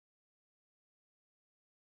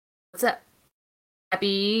What's up?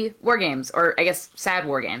 Happy War Games, or I guess sad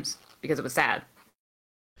War Games because it was sad.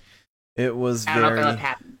 It was I don't know if I left very,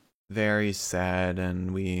 happy. very sad,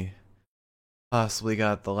 and we possibly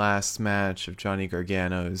got the last match of Johnny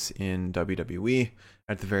Gargano's in WWE,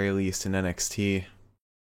 at the very least in NXT.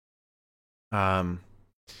 Um,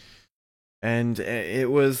 and it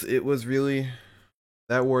was really,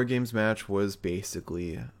 that War Games match was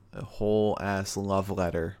basically a whole ass love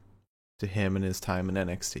letter to him and his time in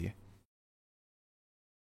NXT.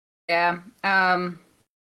 Yeah.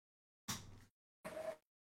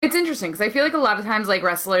 It's interesting because I feel like a lot of times, like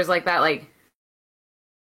wrestlers like that, like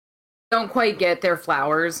don't quite get their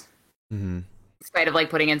flowers, Hmm. in spite of like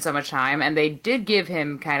putting in so much time. And they did give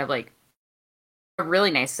him kind of like a really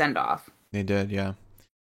nice send off. They did, yeah.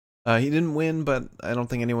 He didn't win, but I don't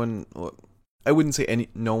think anyone. Well, I wouldn't say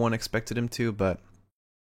no one expected him to, but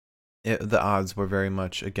the odds were very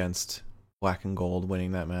much against Black and Gold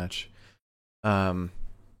winning that match. Um,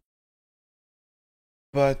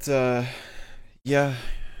 but yeah,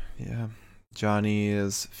 yeah.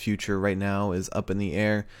 Johnny's future right now is up in the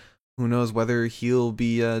air. Who knows whether he'll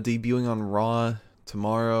be debuting on Raw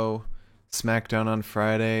tomorrow, SmackDown on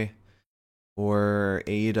Friday, or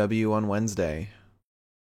AEW on Wednesday,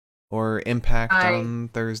 or Impact I on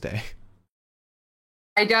Thursday.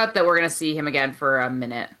 I doubt that we're gonna see him again for a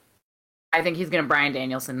minute. I think he's gonna Brian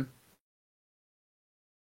Danielson.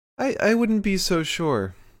 I wouldn't be so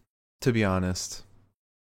sure, to be honest.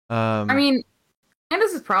 I Um, mean,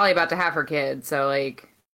 Candace is probably about to have her kid, so like,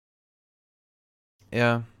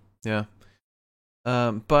 yeah, yeah.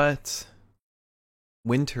 But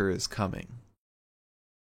winter is coming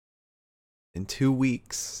in 2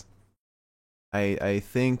 weeks. I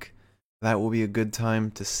think that will be a good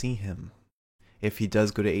time to see him. If he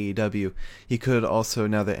does go to AEW, he could also,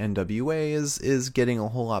 now that NWA is getting a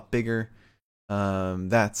whole lot bigger.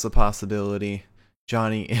 That's a possibility.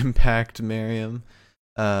 Johnny Impact Miriam.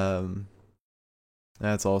 Um,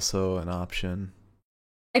 that's also an option.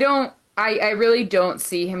 I really don't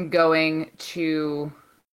see him going to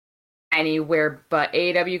anywhere but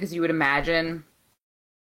AEW because you would imagine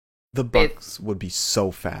The it. Bucks would be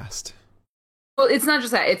so fast. Well, it's not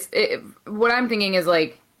just that. What I'm thinking is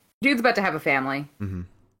like, dude's about to have a family. Hmm.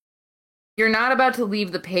 You're not about to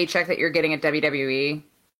leave the paycheck that you're getting at WWE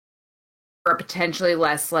for a potentially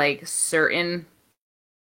less like certain.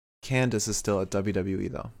 Candace is still at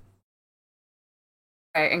WWE though.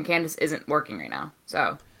 And Candace isn't working right now,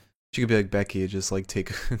 so She could be like Becky, just like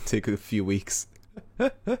take take a few weeks.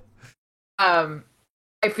 um,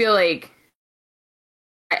 I feel like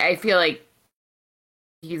I feel like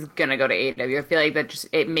he's gonna go to AEW. I feel like that just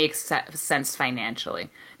it makes sense financially.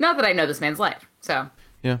 Not that I know this man's life, so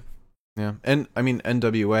Yeah, yeah, and I mean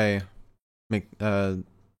NWA make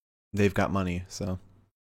they've got money, so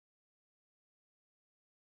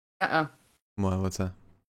uh oh. well, what's that?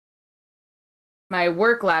 My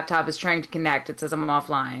work laptop is trying to connect. It says I'm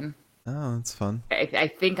offline. Oh, that's fun.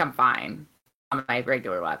 I think I'm fine on my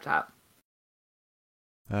regular laptop.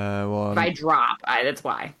 Well, If I drop, that's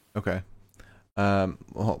why. okay.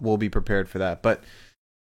 We'll be prepared for that. But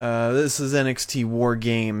this is NXT War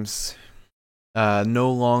Games.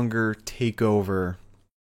 No longer Takeover.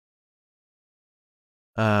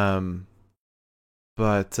 Um,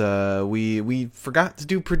 but we forgot to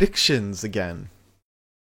do predictions again.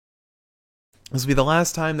 This will be the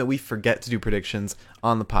last time that we forget to do predictions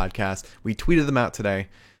on the podcast. We tweeted them out today.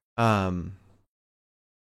 Um,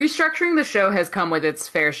 Restructuring the show has come with its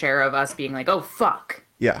fair share of us being like, oh, fuck.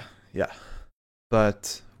 yeah, yeah.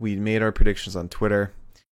 But we made our predictions on Twitter,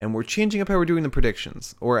 and we're changing up how we're doing the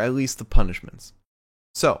predictions, or at least the punishments.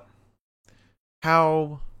 So,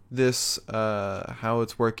 how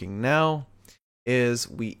it's working now is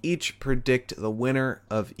we each predict the winner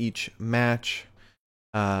of each match.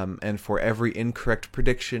 And for every incorrect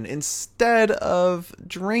prediction, instead of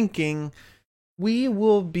drinking, we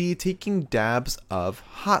will be taking dabs of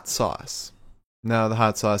hot sauce. Now, the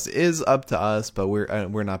hot sauce is up to us, but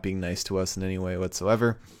we're not being nice to us in any way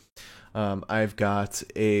whatsoever. I've got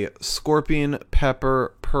a scorpion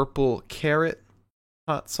pepper purple carrot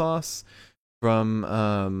hot sauce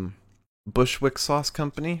from Bushwick Sauce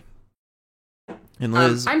Company. And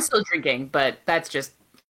Liz, I'm still drinking, but this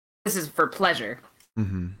is for pleasure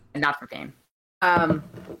mm-hmm. and not for pain. Um,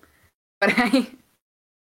 but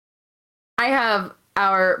I have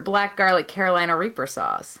our black garlic Carolina Reaper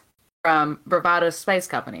sauce from Bravado Spice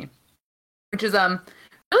Company, which is really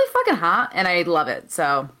fucking hot, and I love it.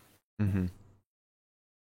 So Mm-hmm.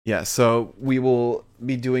 Yeah, so we will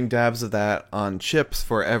be doing dabs of that on chips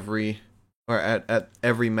for at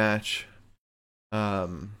every match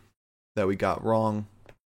that we got wrong.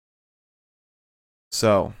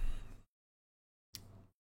 So,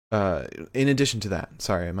 in addition to that,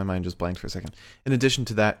 sorry, my mind just blanked for a second. In addition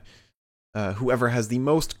to that, whoever has the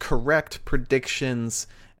most correct predictions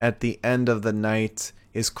at the end of the night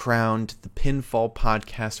is crowned the Pinfall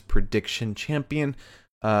Podcast Prediction Champion.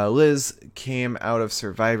 Liz came out of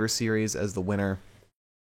Survivor Series as the winner.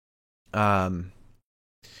 And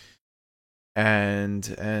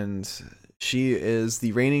she is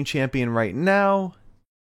the reigning champion right now.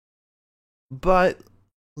 But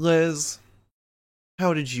Liz,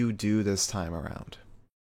 how did you do this time around?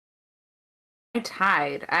 I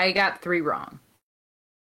tied. I got 3 wrong.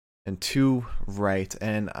 And 2 right,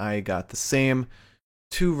 and I got the same.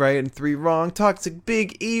 2 right and 3 wrong. Toxic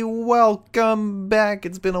Big E, welcome back.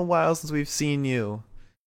 It's been a while since we've seen you.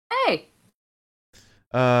 Hey.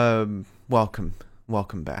 Welcome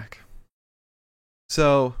back.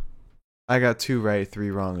 So, I got 2 right,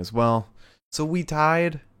 3 wrong as well. So we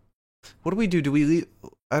tied. What do we do? Do we leave?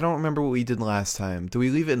 I don't remember what we did last time. Do we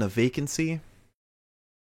leave it in a vacancy?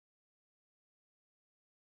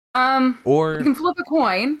 Or you can flip a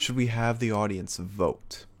coin. Should we have the audience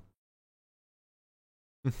vote?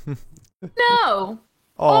 No. Oh,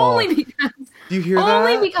 only because. Do you hear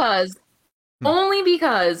only that? Because. Only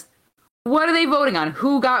because. What are they voting on?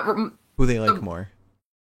 Who they like more?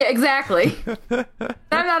 Exactly. I'm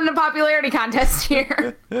not in a popularity contest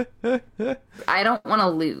here. I don't want to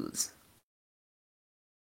lose.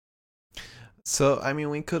 So, I mean,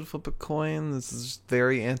 we could flip a coin. This is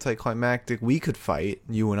very anticlimactic. We could fight,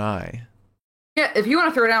 you and I. Yeah, if you want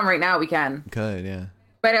to throw it down right now, we can. Could, yeah.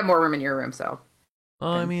 Might have more room in your room, so.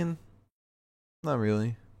 Oh, I mean, not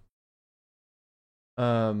really.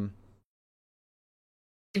 You've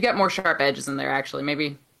got more sharp edges in there, actually.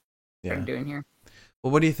 Maybe. Yeah. What I'm doing here.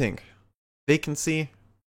 Well, what do you think? Vacancy?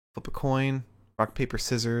 Flip a coin? Rock, paper,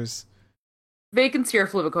 scissors? Vacancy or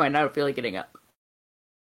flip a coin? I don't feel like getting up.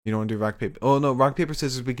 You don't want to do rock, paper? Oh, no, rock, paper,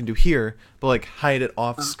 scissors we can do here, but, like, hide it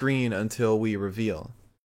off screen until we reveal.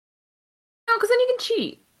 No, because then you can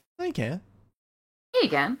cheat. No, you can. Yeah, you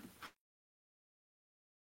can.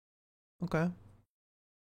 Okay.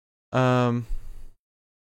 I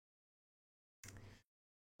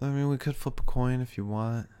mean, we could flip a coin if you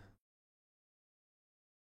want.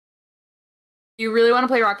 You really want to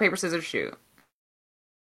play rock, paper, scissors, shoot.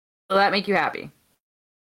 Will that make you happy?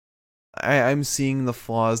 I'm seeing the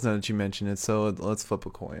flaws now that you mention it, so let's flip a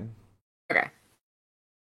coin. Okay.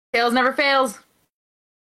 Tails never fails.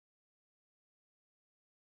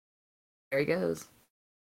 There he goes.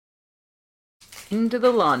 Into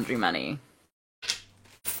the laundry money.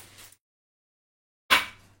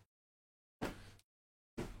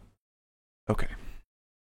 Okay.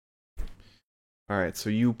 Alright, so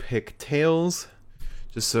you pick tails.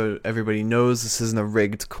 Just so everybody knows, this isn't a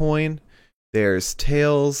rigged coin. There's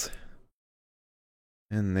tails.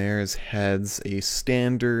 And there's heads, a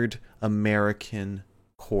standard American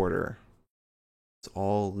quarter. It's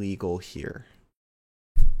all legal here.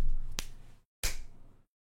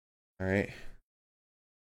 Alright.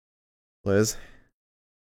 Liz?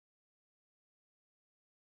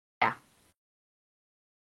 Yeah.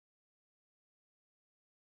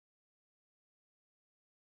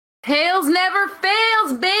 Tails never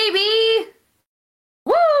fails, baby!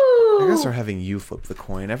 Woo! I guess we're having you flip the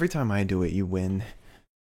coin. Every time I do it, you win.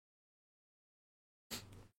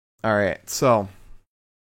 Alright, so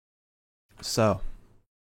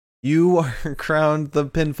you are crowned the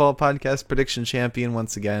Pinfall Podcast Prediction Champion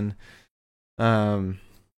once again.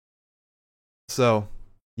 So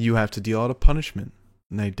you have to deal out a punishment,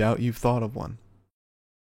 and I doubt you've thought of one.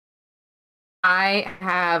 I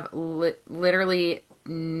have literally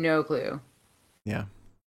no clue. Yeah.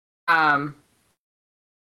 I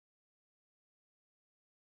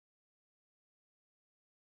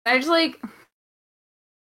just like...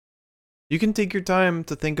 You can take your time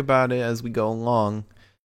to think about it as we go along.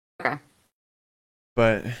 Okay.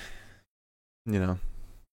 But, you know,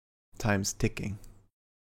 time's ticking.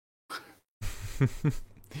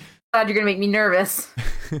 Glad you're gonna make me nervous.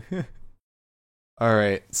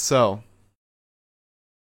 Alright, so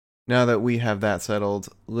now that we have that settled,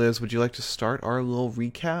 Liz, would you like to start our little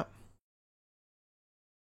recap?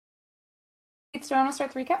 Do you want to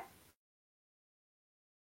start the recap?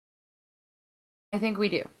 I think we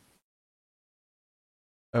do.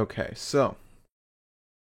 Okay, so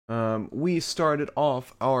we started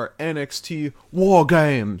off our NXT War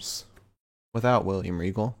Games without William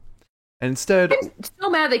Regal. And instead, I'm so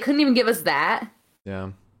mad they couldn't even give us that. yeah,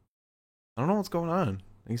 I don't know what's going on.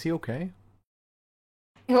 Is he okay?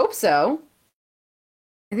 I hope so.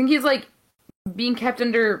 I think he's like being kept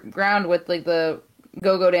underground with like the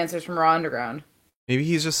go-go dancers from Raw Underground. Maybe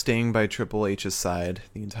he's just staying by Triple H's side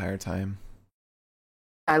the entire time.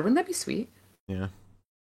 God, wouldn't that be sweet? Yeah.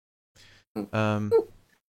 Who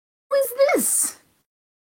is this?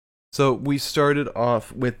 So we started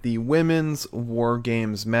off with the women's War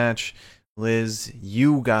Games match. Liz,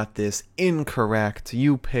 you got this incorrect.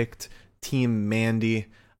 You picked Team Mandy.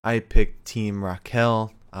 I picked Team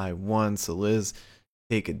Raquel. I won, so Liz,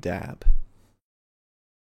 take a dab.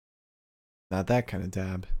 Not that kind of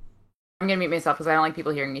dab. I'm gonna mute myself because I don't like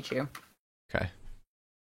people hearing me chew. Okay.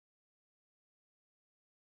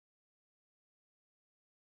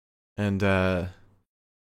 And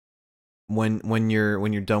when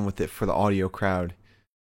you're done with it for the audio crowd,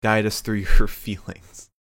 guide us through your feelings.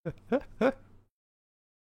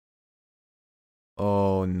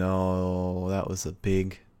 Oh no, that's a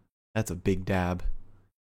big dab.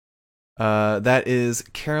 That is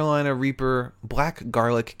Carolina Reaper, Black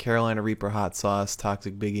Garlic Carolina Reaper hot sauce,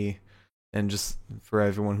 Toxic Biggie. And just for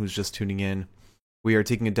everyone who's just tuning in, we are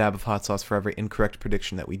taking a dab of hot sauce for every incorrect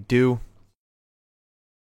prediction that we do.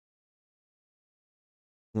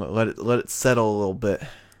 Let it settle a little bit.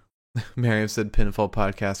 Mariam said Pinfall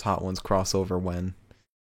Podcast Hot Ones crossover when.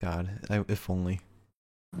 God, if only.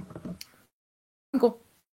 Cool.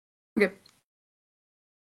 Okay.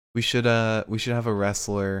 We should have a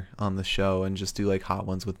wrestler on the show and just do like Hot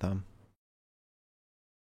Ones with them.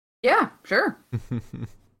 Yeah, sure.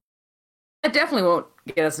 That definitely won't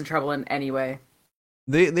get us in trouble in any way.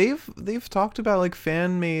 They've talked about like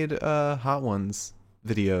fan made Hot Ones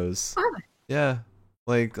videos. Oh. Yeah.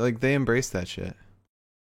 Like they embrace that shit.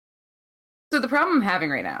 So the problem I'm having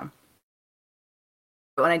right now,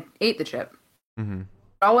 when I ate the chip, Mm-hmm. it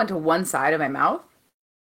all went to one side of my mouth.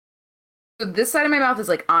 So this side of my mouth is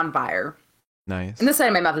like on fire. Nice. And this side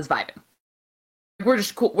of my mouth is vibing. We're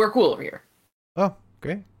just cool. We're cool over here. Oh,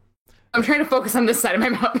 great. I'm trying to focus on this side of my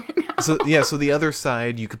mouth right now. So the other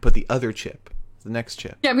side, you could put the other chip. The next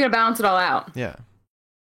chip. Yeah, I'm going to balance it all out. Yeah.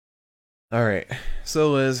 All right.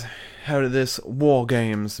 So, Liz, how did this War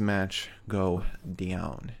Games match go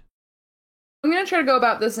down? I'm going to try to go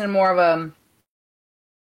about this in more of a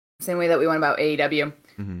same way that we went about AEW.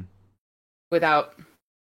 Mm-hmm. Without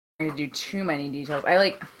trying to do too many details. I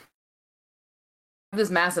have this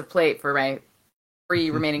massive plate for my 3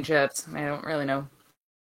 remaining chips. I don't really know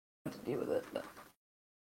what to do with it. But...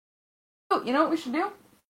 Oh, you know what we should do?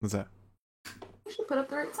 What's that? We should put up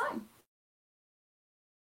the right sign.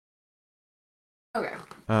 Okay.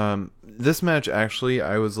 This match actually,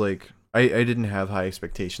 I was like, I didn't have high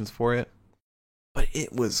expectations for it, but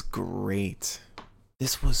it was great.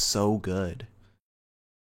 This was so good.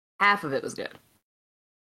 Half of it was good.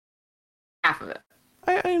 Half of it.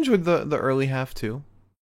 I enjoyed the early half too.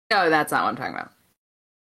 No, that's not what I'm talking about.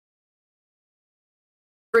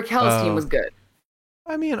 Raquel's team was good.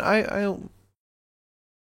 I mean, I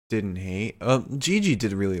didn't hate. Gigi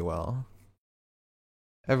did really well.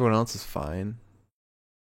 Everyone else is fine.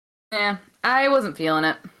 Yeah, I wasn't feeling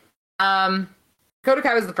it. Dakota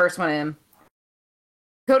Kai was the first one in.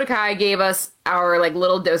 Dakota Kai gave us our like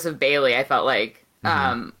little dose of Bailey, I felt like,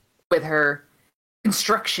 with her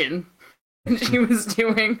construction she was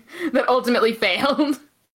doing that ultimately failed.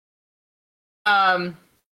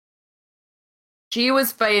 She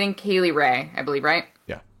was fighting Kaylee Ray, I believe, right?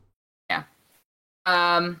 Yeah. Yeah.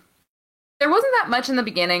 There wasn't that much in the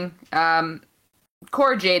beginning.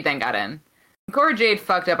 Cora Jade then got in. Cora Jade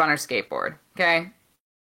fucked up on her skateboard, okay?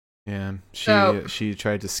 Yeah, So, she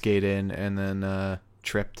tried to skate in and then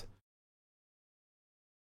tripped.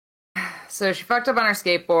 So she fucked up on her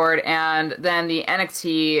skateboard, and then the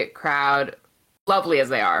NXT crowd, lovely as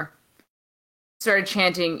they are, started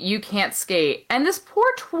chanting, "You can't skate." And this poor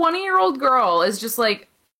 20-year-old girl is just like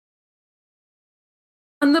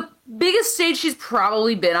on the biggest stage she's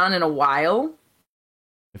probably been on in a while.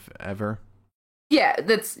 If ever. Yeah,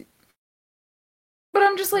 that's... But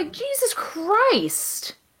I'm just like, Jesus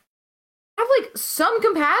Christ. Have, like, some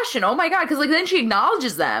compassion. Oh my God, because, like, then she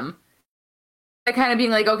acknowledges them. Like, kind of being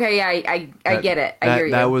like, okay, yeah, I get it. I hear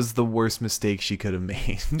you. That was the worst mistake she could have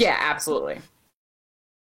made. Yeah, absolutely.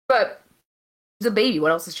 But she's a baby.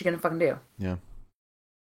 What else is she gonna fucking do? Yeah.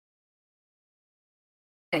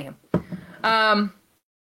 Anyhow.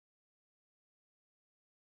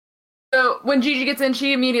 So when Gigi gets in,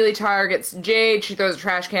 she immediately targets Jade. She throws a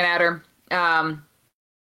trash can at her.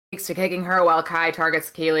 Takes to kicking her while Kai targets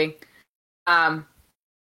Kaylee.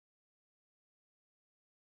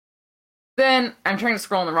 Then I'm trying to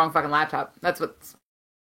scroll on the wrong fucking laptop. That's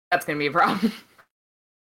gonna be a problem.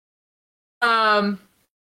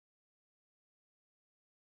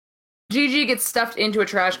 Gigi gets stuffed into a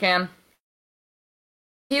trash can.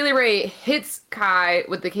 Kaylee Ray hits Kai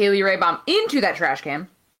with the Kaylee Ray bomb into that trash can.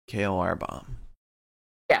 KLR bomb.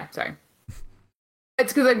 Yeah, sorry.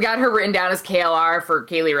 It's because I've got her written down as KLR for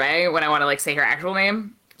Kaylee Ray when I want to like say her actual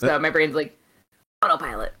name. So my brain's like,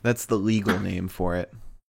 autopilot. That's the legal name for it.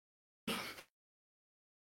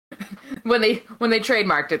 when they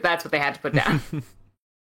trademarked it, that's what they had to put down.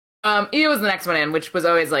 Io was the next one in, which was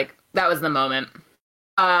always like, that was the moment.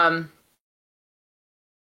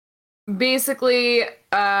 Basically,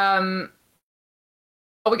 what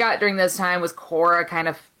we got during this time was Cora kind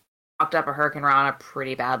of fucked up a Hurricane Rana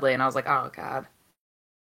pretty badly, and I was like, oh god.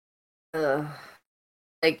 Ugh.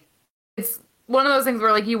 Like, it's one of those things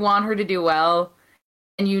where like you want her to do well,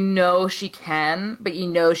 and you know she can, but you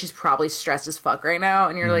know she's probably stressed as fuck right now,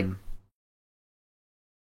 and you're like.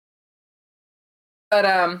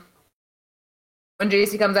 But when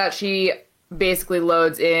JC comes out, she basically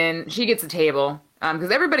loads in. She gets a table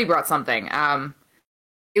because everybody brought something.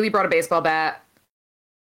 Haley brought a baseball bat.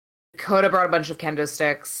 Dakota brought a bunch of kendo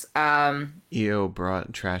sticks. Io brought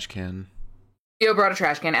a trash can. Io brought a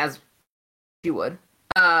trash can, as she would.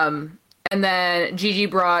 And then Gigi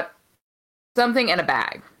brought something in a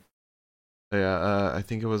bag. Yeah, I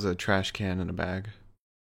think it was a trash can in a bag.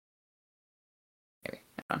 Maybe.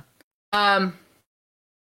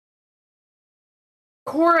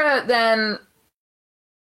 Cora then,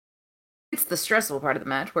 it's the stressful part of the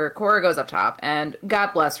match where Cora goes up top, and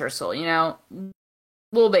God bless her soul, you know,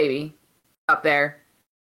 little baby up there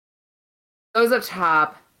goes up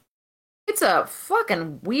top. It's a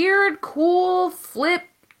fucking weird, cool flip,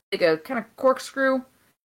 like a kind of corkscrew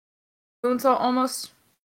moonsault almost.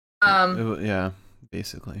 Yeah,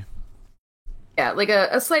 basically. Yeah, like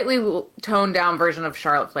a slightly toned down version of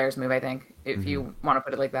Charlotte Flair's move, I think, if you want to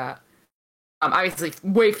put it like that. Obviously,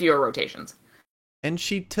 way fewer rotations. And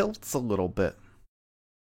she tilts a little bit.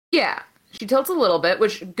 Yeah, she tilts a little bit,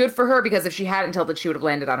 which good for her, because if she hadn't tilted, she would have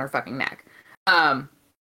landed on her fucking neck. But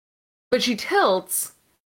she tilts,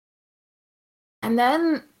 and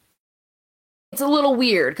then it's a little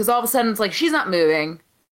weird, because all of a sudden it's like she's not moving.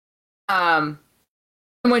 And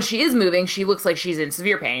when she is moving, she looks like she's in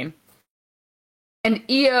severe pain. And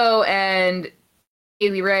Io and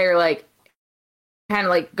Kaylee Ray are like, kind of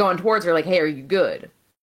like going towards her, like, hey, are you good?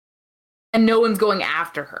 And no one's going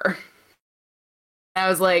after her. And I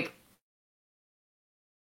was like,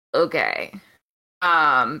 okay.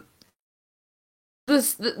 The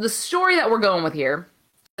story that we're going with here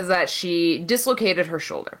is that she dislocated her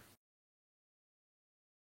shoulder.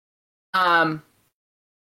 Io,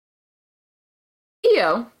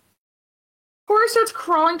 Cora starts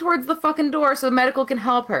crawling towards the fucking door so the medical can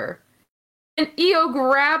help her. And Io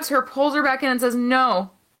grabs her, pulls her back in, and says,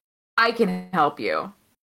 no, I can help you.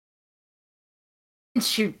 And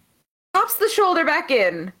she pops the shoulder back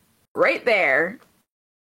in, right there.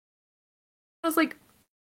 I was like,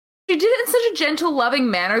 she did it in such a gentle,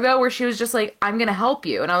 loving manner, though, where she was just like, I'm gonna help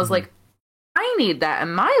you. And I was like, I need that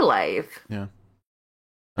in my life. Yeah.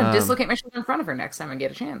 And dislocate my shoulder in front of her next time I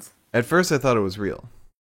get a chance. At first, I thought it was real.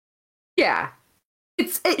 Yeah.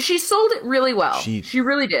 She sold it really well. She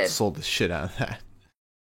really did. Sold the shit out of that.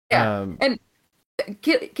 Yeah. And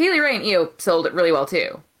Kaylee Ray and Io sold it really well,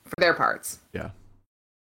 too, for their parts. Yeah.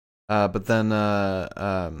 But then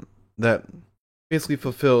that basically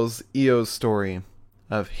fulfills Io's story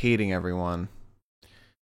of hating everyone.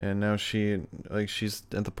 And now she's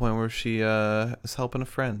at the point where she is helping a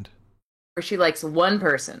friend. Where she likes one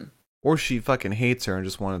person. Or she fucking hates her and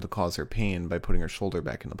just wanted to cause her pain by putting her shoulder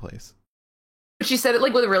back into place. She said it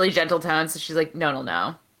like with a really gentle tone, so she's like,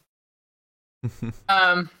 no.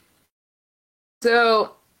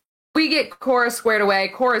 So we get Cora squared away.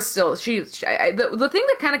 Cora's still, the thing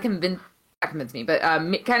that kind of convinced me, but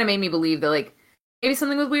kind of made me believe that like maybe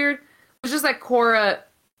something was weird, was just that Cora,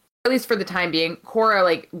 at least for the time being, Cora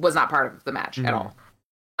like was not part of the match at all.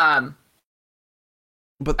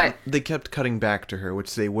 But they kept cutting back to her,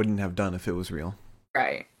 which they wouldn't have done if it was real.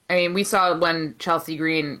 Right. I mean, we saw when Chelsea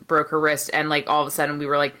Green broke her wrist, and like all of a sudden we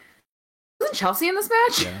were like, wasn't Chelsea in this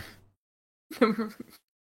match? Yeah.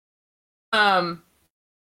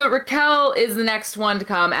 But Raquel is the next one to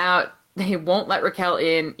come out. They won't let Raquel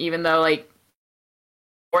in, even though like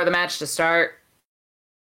for the match to start,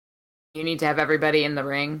 you need to have everybody in the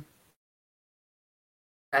ring.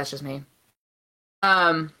 That's just me.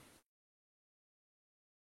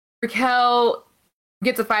 Raquel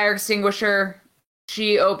gets a fire extinguisher.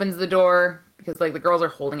 She opens the door because like the girls are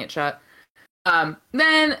holding it shut.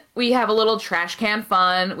 Then we have a little trash can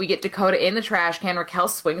fun. We get Dakota in the trash can. Raquel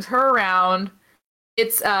swings her around.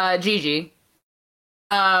 It's Gigi.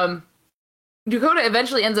 Dakota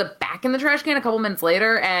eventually ends up back in the trash can a couple minutes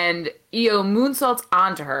later, and Io moonsaults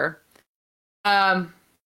onto her. Um,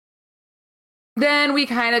 then we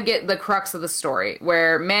kind of get the crux of the story,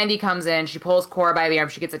 where Mandy comes in, she pulls Cora by the arm,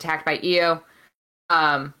 she gets attacked by Io.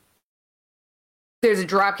 Um, there's a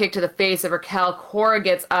drop kick to the face of Raquel. Cora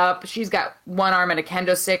gets up, she's got one arm and a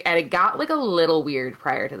kendo stick, and it got like a little weird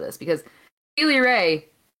prior to this because Kaylee Ray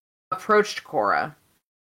approached Cora,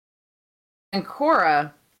 and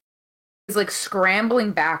Cora is like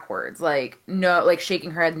scrambling backwards, like no, like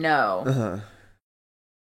shaking her head no. Uh-huh.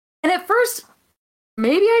 And at first,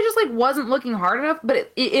 maybe I just like wasn't looking hard enough,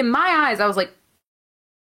 but in my eyes, I was like,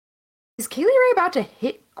 "Is Kaylee Ray about to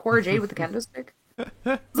hit Cora Jade with the kendo stick?"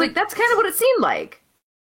 Like that's kind of what it seemed like.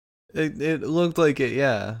 It looked like it,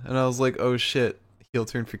 yeah. And I was like, oh shit, heel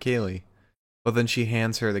turn for Kaylee. But then she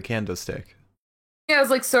hands her the kendo stick. Yeah, I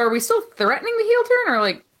was like, "So are we still threatening the heel turn, or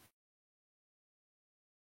like?"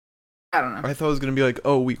 I don't know. I thought it was gonna be like,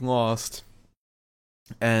 oh, we lost.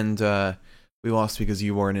 And we lost because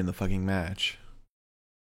you weren't in the fucking match.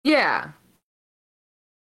 Yeah.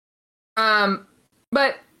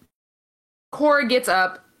 But Cora gets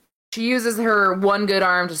up. She uses her one good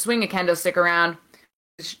arm to swing a kendo stick around.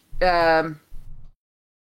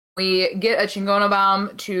 We get a Chingona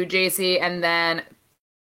bomb to JC, and then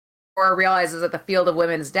Cora realizes that the field of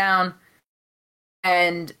women is down,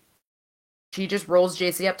 and she just rolls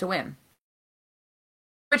JC up to win.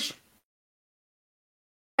 Which,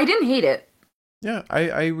 I didn't hate it. Yeah,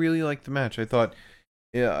 I really liked the match. I thought,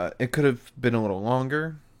 yeah, it could have been a little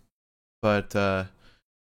longer, but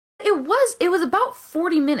It was about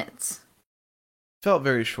 40 minutes. felt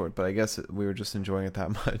very short, but I guess we were just enjoying it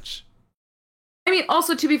that much. I mean,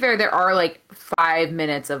 also, to be fair, there are like 5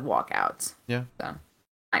 minutes of walkouts. Yeah. So,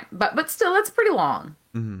 fine. But still, that's pretty long.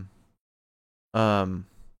 Mm-hmm.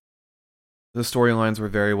 The storylines were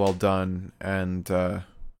very well done, and the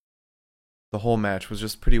whole match was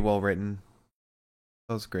just pretty well written.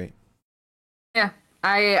 That was great. Yeah.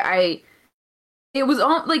 It was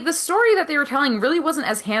all like the story that they were telling really wasn't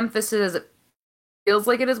as ham-fisted as it feels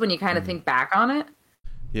like it is when you kind of think back on it.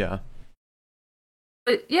 Yeah.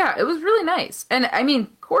 But yeah, it was really nice. And I mean,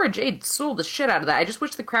 Cora Jade sold the shit out of that. I just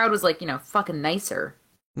wish the crowd was like, fucking nicer.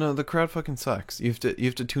 No, the crowd fucking sucks. You have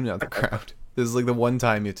to tune out the crowd. This is like the one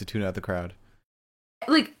time you have to tune out the crowd.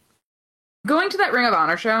 Like, going to that Ring of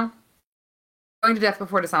Honor show, going to Death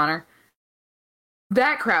Before Dishonor,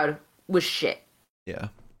 that crowd was shit. Yeah.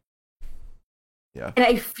 Yeah. And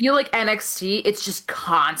I feel like NXT, it's just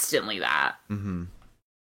constantly that. Mm-hmm.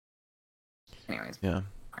 Anyways. Yeah.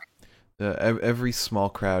 Every small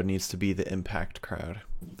crowd needs to be the Impact crowd.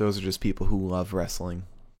 Those are just people who love wrestling.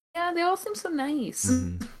 Yeah, they all seem so nice.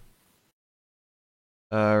 Mm-hmm.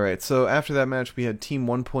 All right, so after that match, we had Team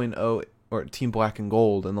 1.0, or Team Black and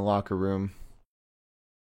Gold in the locker room.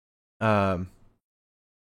 And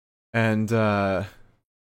LA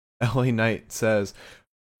Knight says,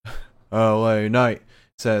 in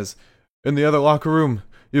the other locker room,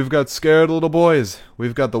 you've got scared little boys.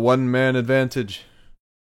 We've got the one-man advantage.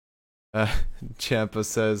 Ciampa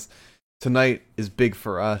says, tonight is big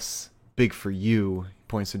for us, big for you. He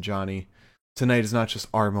points to Johnny. Tonight is not just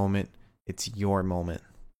our moment, it's your moment.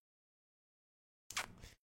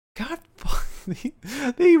 God,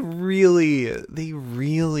 they really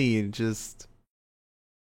just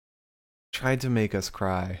tried to make us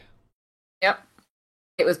cry. Yep.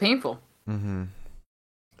 It was painful. Mm-hmm.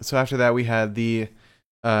 So after that, we had the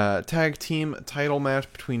tag team title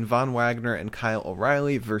match between Von Wagner and Kyle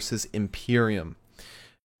O'Reilly versus Imperium.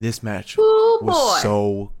 This match was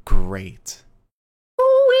so great.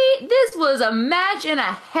 This was a match and a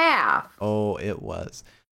half. Oh, it was.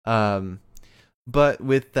 But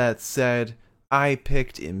with that said, I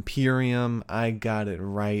picked Imperium. I got it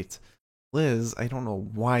right. Liz, I don't know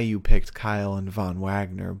why you picked Kyle and Von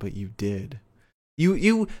Wagner, but you did.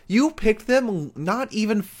 You picked them not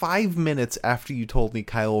even 5 minutes after you told me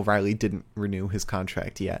Kyle O'Reilly didn't renew his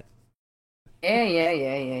contract yet.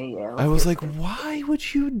 Yeah. I was like, why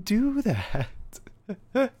would you do that?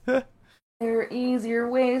 There are easier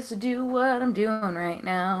ways to do what I'm doing right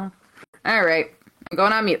now. All right, I'm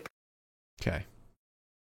going on mute. Okay.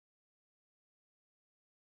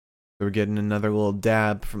 So we're getting another little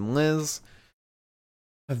dab from Liz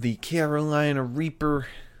of the Carolina Reaper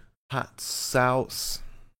hot sauce.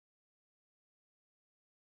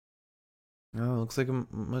 Oh, looks like a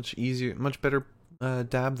much easier, much better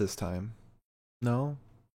dab this time. No?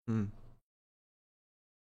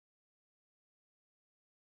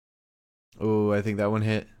 Oh, I think that one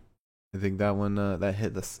hit. I think that one that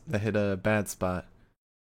hit a bad spot.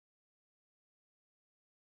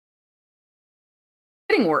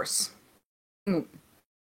 Getting worse. a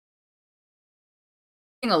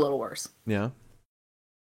little worse. Yeah.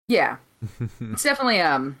 Yeah. It's definitely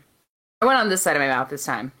I went on this side of my mouth this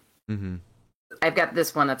time. Mm-hmm. I've got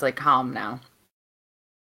this one that's like calm now.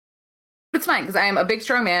 But it's fine because I am a big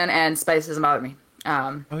strong man and spice doesn't bother me.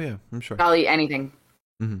 Oh yeah, I'm sure. I'll eat anything.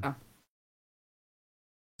 Mm-hmm. Oh.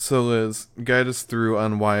 So Liz, guide us through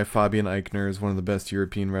on why Fabian Eichner is one of the best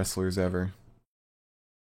European wrestlers ever.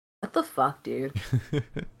 What the fuck, dude?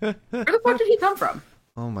 Where the fuck did he come from?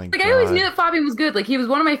 Oh my god. God. I always knew that Fabian was good. Like, he was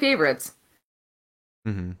one of my favorites.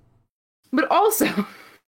 Mm-hmm. But also,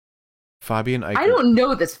 Fabian Eichner. I don't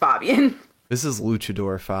know this Fabian. This is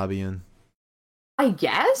Luchador Fabian. I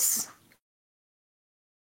guess?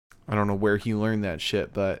 I don't know where he learned that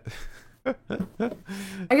shit, but... I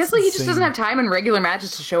guess, like, he just doesn't have time in regular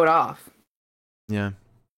matches to show it off. Yeah.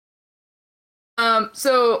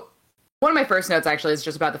 So, one of my first notes, actually, is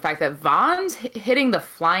just about the fact that Vaughn's hitting the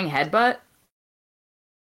flying headbutt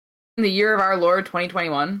in the year of our Lord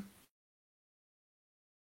 2021.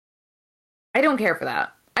 I don't care for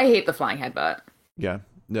that. I hate the flying headbutt. Yeah.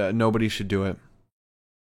 Nobody should do it.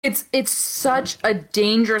 It's such a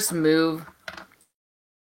dangerous move.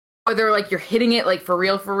 Whether, like, you're hitting it, like, for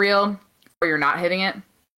real, or you're not hitting it.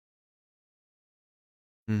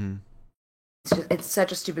 Mm-hmm. It's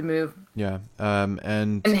such a stupid move. Yeah.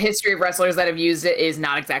 And the history of wrestlers that have used it is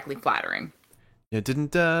not exactly flattering. Yeah,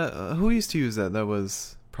 didn't who used to use that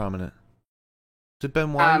was prominent? Did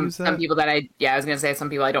Benoit use that? Some people that I was gonna say some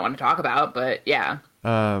people I don't want to talk about, but yeah.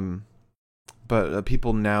 But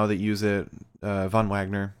people now that use it, Von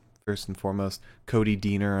Wagner first and foremost, Cody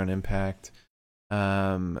Deaner on Impact,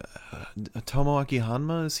 Tomoaki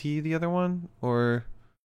Hanma, is he the other one or?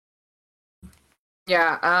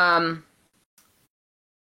 Yeah.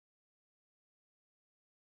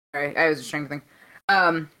 Sorry, I was just trying to think.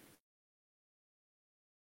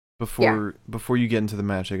 Before you get into the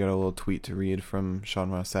match, I got a little tweet to read from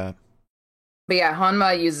Sean Ross Sapp. But yeah,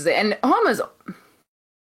 Hanma uses it, and Hanma's.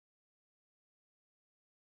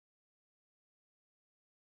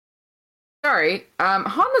 Sorry,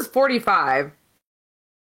 Hanma's 45.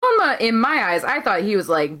 Hanma, in my eyes, I thought he was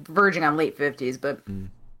like verging on late 50s, but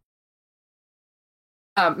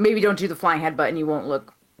maybe don't do the flying headbutt, and you won't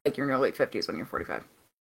look like you're in your late 50s when you're 45.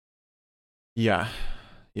 Yeah.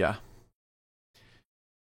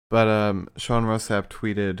 But Sean Ross Sapp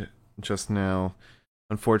tweeted just now,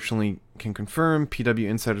 unfortunately can confirm PW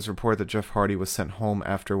Insiders report that Jeff Hardy was sent home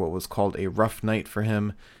after what was called a rough night for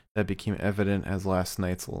him. That became evident as last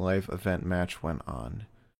night's live event match went on.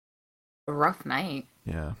 A rough night?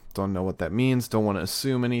 Yeah, don't know what that means, don't want to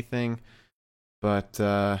assume anything, but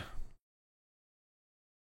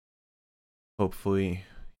hopefully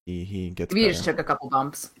he gets Maybe better. he just took a couple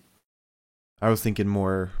bumps. I was thinking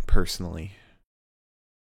more personally.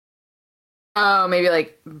 Oh, maybe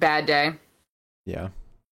like bad day. Yeah.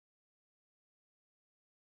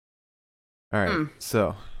 All right.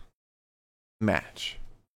 So, match.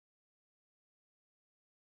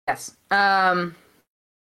 Yes. So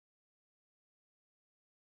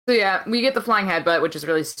yeah, we get the flying headbutt, which is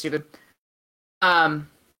really stupid. Let's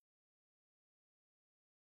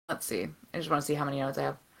see. I just want to see how many notes I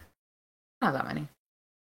have. Not that many.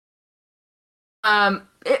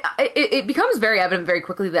 It becomes very evident very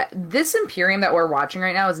quickly that this Imperium that we're watching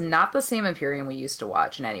right now is not the same Imperium we used to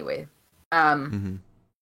watch in any way. And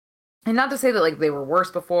not to say that like they were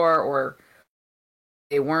worse before or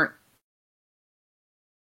they weren't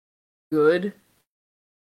good.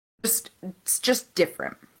 It's just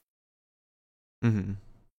different.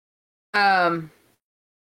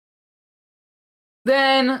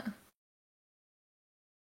 Then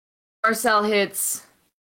Marcel hits.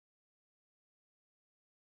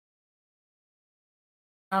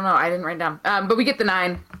 I don't know. I didn't write down. But we get the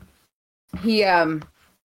 9. He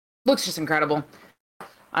looks just incredible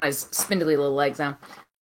on his spindly little legs now.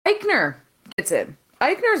 Eichner gets it.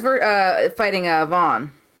 Eichner's fighting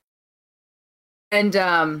Vaughn. And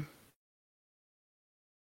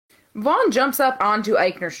Vaughn jumps up onto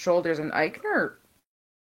Eichner's shoulders and Eichner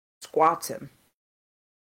squats him.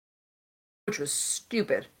 Which was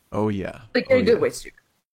stupid. Oh, yeah. Like, in a good way stupid.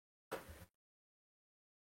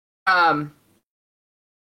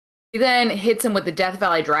 He then hits him with the Death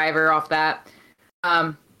Valley Driver off that.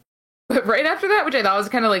 But right after that, which I thought was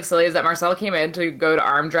kind of like silly, is that Marcel came in to go to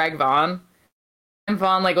arm drag Vaughn. And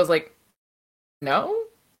Vaughn was like, no,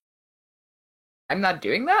 I'm not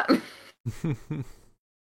doing that.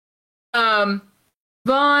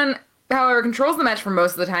 Vaughn, however, controls the match for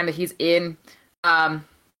most of the time that he's in.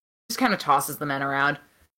 Just kind of tosses the men around.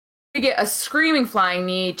 We get a screaming flying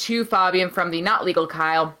knee to Fabian from the not legal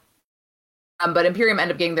Kyle. But Imperium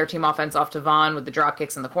end up getting their team offense off to Vaughn with the drop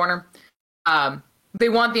kicks in the corner. They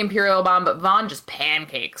want the Imperial Bomb, but Vaughn just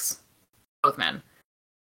pancakes both men.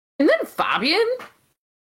 And then Fabian?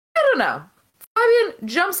 I don't know. Fabian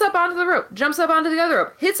jumps up onto the rope, jumps up onto the other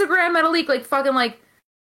rope, hits a Grand Metalik like fucking like...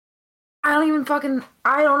 I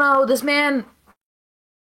don't know, this man...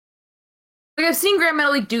 Like, I've seen Grand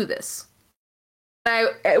Metalik do this.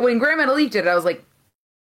 When Grand Metalik did it, I was like...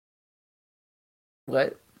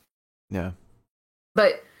 What? Yeah.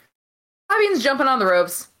 But Fabian's jumping on the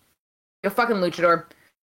ropes. Like a fucking luchador.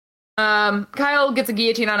 Kyle gets a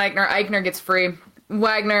guillotine on Eichner. Eichner gets free.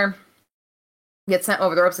 Wagner gets sent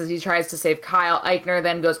over the ropes as he tries to save Kyle. Eichner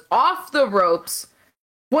then goes off the ropes.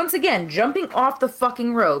 Once again, jumping off the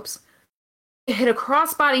fucking ropes. Hit a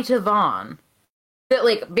crossbody to Vaughn. That,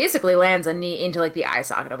 like, basically lands a knee into, like, the eye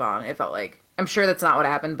socket of Vaughn, it felt like. I'm sure that's not what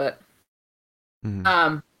happened, but...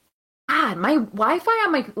 God, my Wi-Fi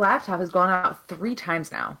on my laptop has gone out 3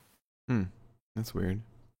 times now. That's weird.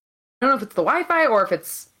 I don't know if it's the Wi-Fi or if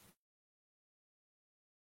it's...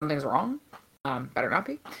 something's wrong. Better not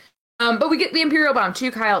be. But we get the Imperial Bomb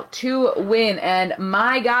to Kyle to win, and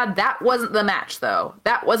my god, that wasn't the match, though.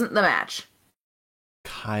 That wasn't the match.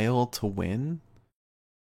 Kyle to win?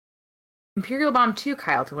 Imperial Bomb to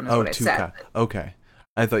Kyle to win is what I said. Okay.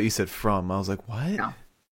 I thought you said from. I was like, what?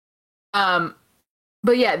 No.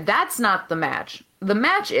 But yeah, that's not the match. The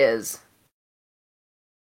match is...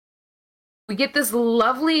 we get this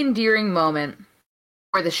lovely, endearing moment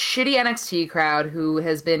where the shitty NXT crowd, who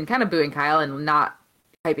has been kind of booing Kyle and not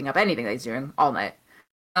hyping up anything that he's doing all night,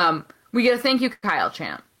 we get a thank you Kyle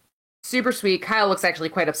chant. Super sweet. Kyle looks actually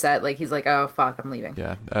quite upset. Like, he's like, oh, fuck, I'm leaving.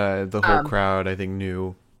 Yeah, the whole crowd, I think,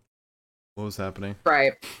 knew what was happening.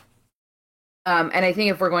 Right. And I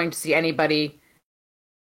think if we're going to see anybody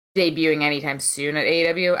debuting anytime soon at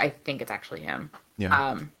AEW, I think it's actually him.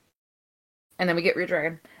 Yeah. And then we get Rhea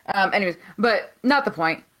Dragon. Anyways, but not the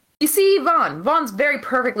point. You see Vaughn. Vaughn's very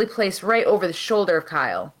perfectly placed right over the shoulder of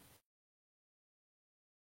Kyle.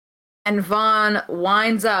 And Vaughn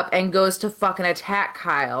winds up and goes to fucking attack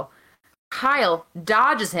Kyle. Kyle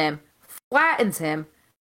dodges him, flattens him,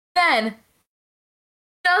 then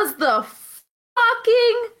does the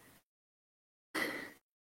fucking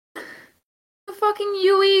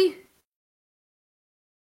Yui.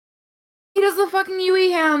 He does the fucking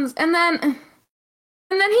Yui hands, and then he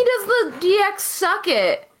does the DX suck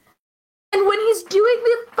it. And when he's doing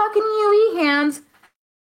the fucking Yui hands,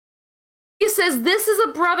 he says, this is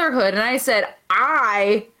a brotherhood. And I said,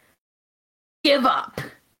 I give up.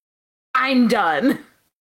 I'm done.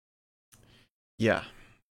 Yeah.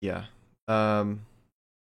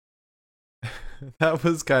 That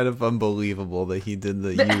was kind of unbelievable that he did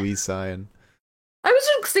the Yui sign. I was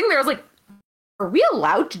just sitting there, I was like, are we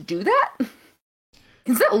allowed to do that?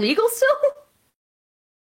 Is that legal still?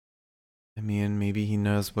 I mean, maybe he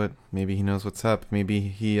knows what's up. Maybe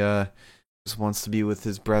he just wants to be with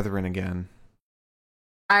his brethren again.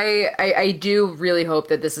 I do really hope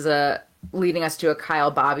that this is leading us to a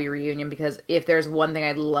Kyle Bobby reunion, because if there's one thing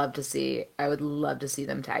I'd love to see, I would love to see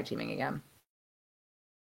them tag teaming again.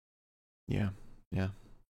 Yeah.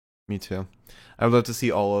 Me too. I would love to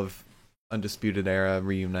see all of Undisputed Era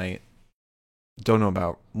reunite. Don't know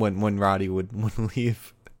about when Roddy would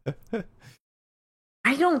leave.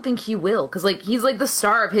 I don't think he will, because like he's like the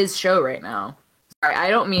star of his show right now. Sorry, I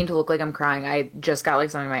don't mean to look like I'm crying. I just got like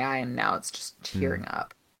something in my eye and now it's just tearing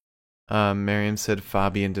up. Miriam said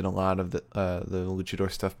Fabian did a lot of the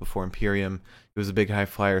luchador stuff before Imperium. He was a big high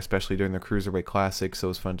flyer, especially during the Cruiserweight Classic, so it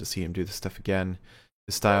was fun to see him do this stuff again.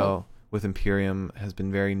 His style with Imperium has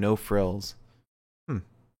been very no frills.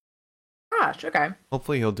 Gosh, okay.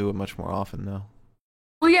 Hopefully he'll do it much more often, though.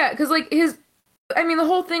 Well, yeah, because like the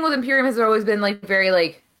whole thing with Imperium has always been like very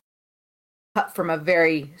like cut from a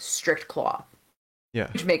very strict cloth. Yeah.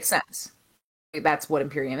 Which makes sense. That's what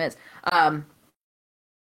Imperium is.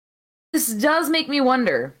 This does make me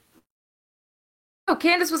wonder. Oh,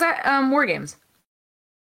 Candice was at War Games.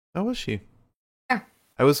 How was she? Yeah.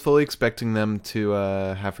 I was fully expecting them to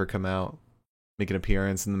have her come out, make an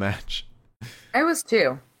appearance in the match. I was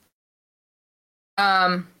too.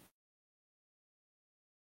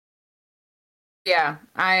 Yeah,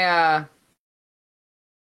 I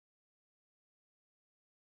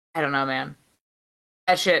don't know, man.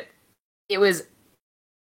 That shit, it was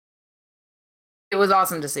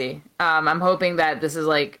awesome to see. I'm hoping that this is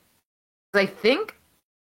like, I think,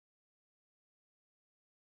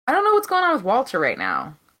 I don't know what's going on with Walter right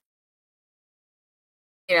now.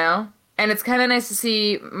 You know? And it's kind of nice to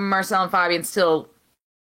see Marcel and Fabian still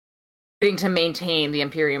getting to maintain the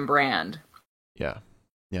Imperium brand. Yeah.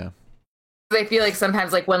 I feel like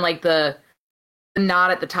sometimes, like, when, like, the the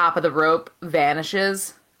knot at the top of the rope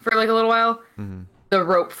vanishes for like a little while. Mm-hmm. The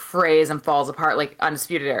rope frays and falls apart like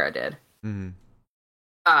Undisputed Era did. Mm-hmm.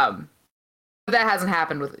 But that hasn't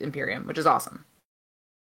happened with Imperium, which is awesome.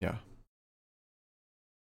 Yeah.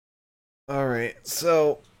 All right.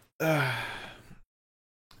 So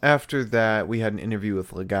after that, we had an interview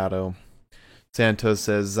with Legato. Santos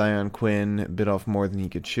says Zion Quinn bit off more than he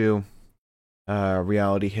could chew.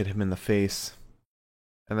 Reality hit him in the face.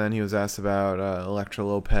 And then he was asked about Elektra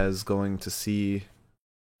Lopez going to see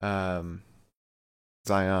Zion.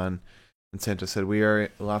 And Santos said, "We are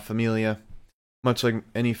La Familia. Much like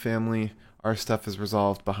any family, our stuff is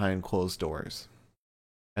resolved behind closed doors."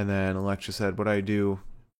 And then Elektra said, "What I do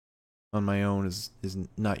on my own is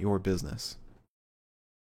not your business."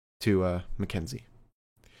 To Mackenzie.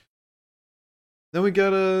 Then we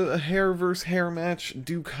got a hair versus hair match.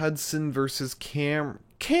 Duke Hudson versus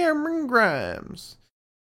Cameron Grimes.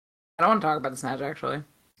 I don't want to talk about this match, actually.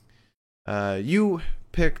 You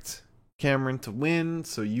picked Cameron to win,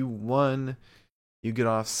 so you won. You get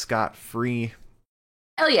off scot-free.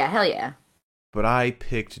 Hell yeah, hell yeah. But I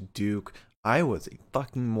picked Duke. I was a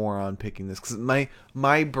fucking moron picking this, because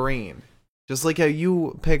my brain, just like how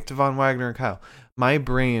you picked Von Wagner and Kyle, my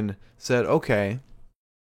brain said, okay,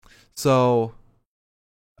 so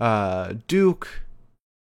Duke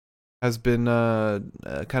has been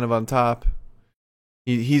kind of on top.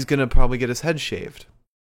 He's gonna probably get his head shaved,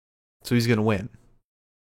 so he's gonna win.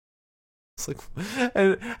 It's like,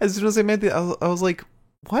 and as soon as I made that, I was like,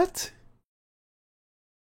 what?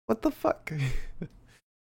 What the fuck?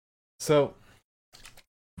 So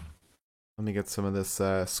let me get some of this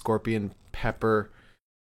scorpion pepper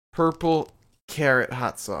purple carrot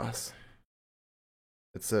hot sauce.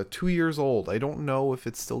 It's 2 years old. I don't know if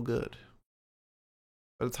it's still good,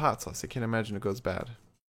 but it's hot sauce. I can't imagine it goes bad.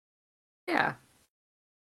 Yeah.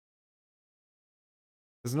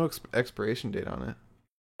 There's no expiration date on it.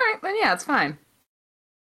 Alright, then yeah, it's fine.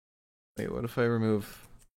 Wait, what if I remove...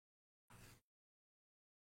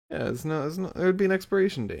 Yeah, there's no, there would be an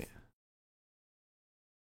expiration date.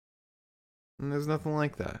 And there's nothing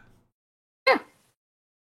like that. Yeah.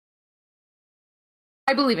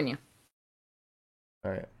 I believe in you.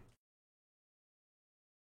 Alright.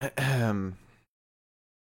 I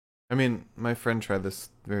mean, my friend tried this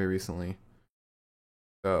very recently.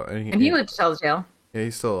 So, And he lived to tell the tale. Yeah,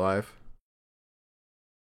 he's still alive.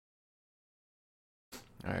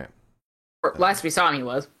 Alright. Or last we saw him, he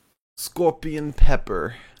was. Scorpion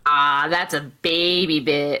pepper. Ah, that's a baby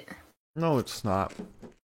bit. No, it's not.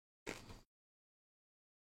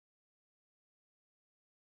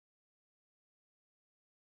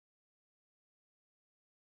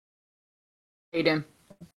 How you doing?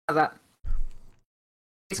 How's that?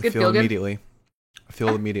 It's good, I feel immediately. I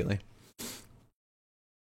feel immediately.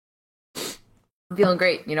 I'm feeling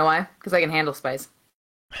great. You know why? Because I can handle spice.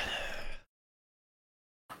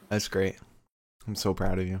 That's great. I'm so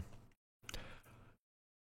proud of you.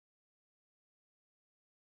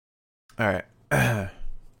 Alright.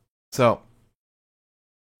 So,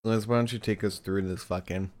 Liz, why don't you take us through this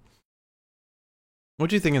fucking... What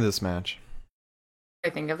do you think of this match? I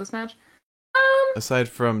think of this match. Aside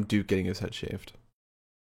from Duke getting his head shaved.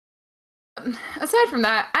 Aside from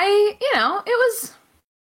that, it was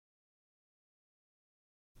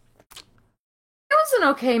an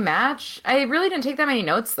okay match. I really didn't take that many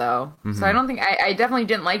notes though, so I don't think I definitely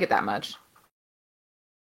didn't like it that much.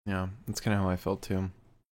 Yeah, that's kind of how I felt too.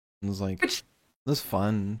 It was like, it was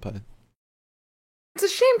fun, but it's a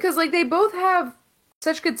shame because like they both have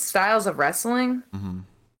such good styles of wrestling.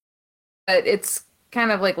 But it's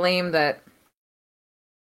kind of like lame that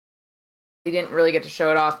they didn't really get to show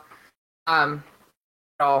it off at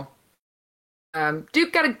all.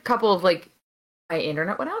 Duke got a couple of like, my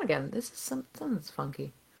internet went out again. This is something's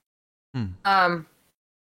funky. But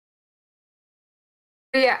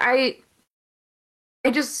yeah, I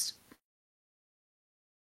just,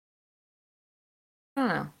 I don't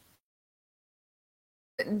know.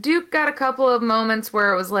 Duke got a couple of moments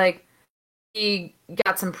where it was like he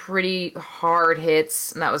got some pretty hard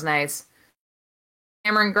hits, and that was nice.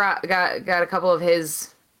 Cameron got a couple of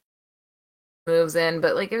his moves in,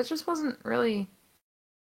 but like it just wasn't really.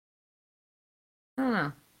 I don't know.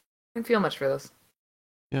 I didn't feel much for this.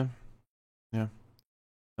 Yeah.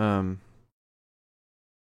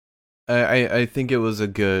 I think it was a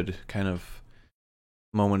good kind of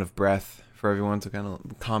moment of breath for everyone to kind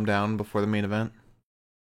of calm down before the main event.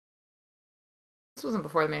 This wasn't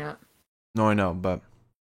before the main event. No, I know, but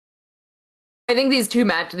I think these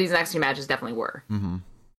next two matches definitely were.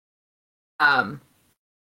 Because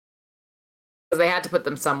they had to put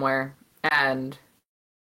them somewhere, and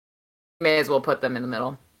may as well put them in the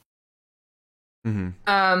middle. Mm-hmm.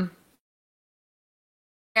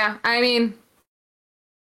 Yeah, I mean,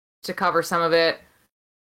 to cover some of it,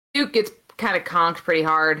 Duke gets kind of conked pretty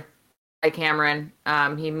hard by Cameron.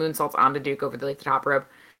 He moonsaults onto Duke over the top rope.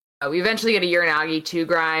 We eventually get a Uranagi to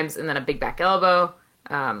Grimes and then a big back elbow.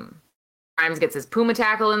 Grimes gets his Puma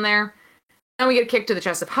tackle in there. Then we get a kick to the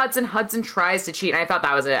chest of Hudson. Hudson tries to cheat, and I thought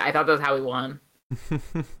that was it. I thought that was how we won.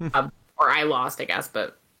 Or I lost, I guess,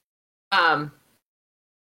 but Hudson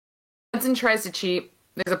tries to cheat.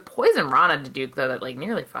 There's a poison Rana to Duke, though, that like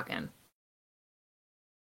nearly fucking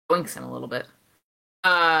boinks him a little bit.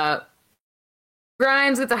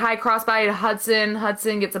 Grimes gets a high crossbody to Hudson.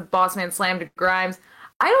 Hudson gets a boss man slam to Grimes.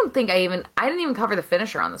 I didn't even cover the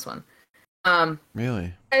finisher on this one.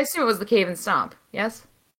 Really? I assume it was the cave and stomp. Yes?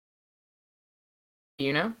 Do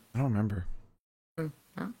you know? I don't remember. No?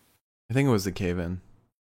 I think it was the cave in.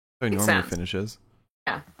 So he normally finishes.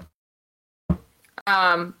 Yeah.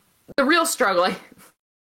 The real struggle,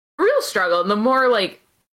 and the more like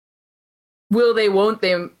will they, won't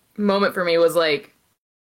they moment for me was like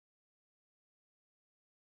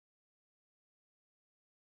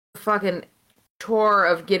fucking tour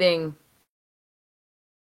of getting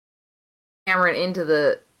Cameron into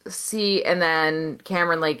the seat and then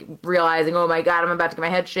Cameron like realizing, oh my god, I'm about to get my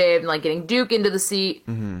head shaved, and like getting Duke into the seat.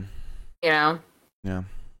 Mm-hmm. You know? Yeah.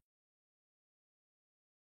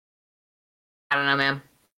 I don't know, man.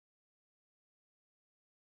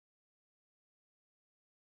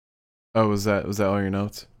 Oh, was that all your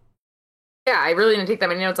notes? Yeah, I really didn't take that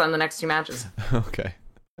many notes on the next two matches. Okay.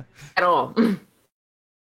 At all.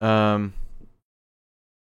 I'm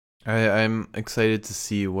excited to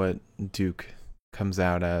see what Duke comes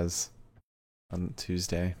out as on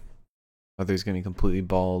Tuesday. Whether he's gonna be completely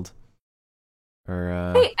bald or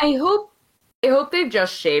I hope they've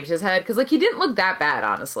just shaved his head, because like he didn't look that bad,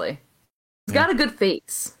 honestly. He's got a good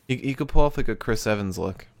face. He could pull off like a Chris Evans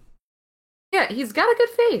look. Yeah, he's got a good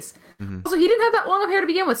face. Mm-hmm. Also, he didn't have that long of hair to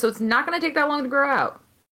begin with, so it's not going to take that long to grow out.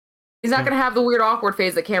 He's not going to have the weird, awkward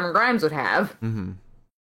phase that Cameron Grimes would have. Mm-hmm.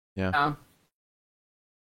 Yeah.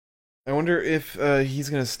 I wonder if he's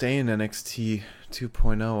going to stay in NXT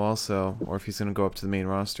 2.0 also, or if he's going to go up to the main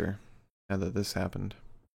roster now that this happened.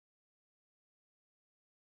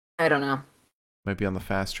 I don't know. Might be on the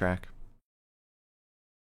fast track.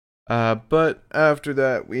 But after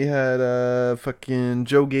that, we had fucking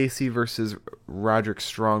Joe Gacy versus Roderick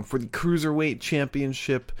Strong for the Cruiserweight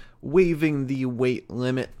Championship, waiving the weight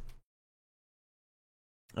limit.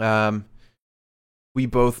 We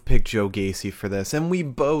both picked Joe Gacy for this, and we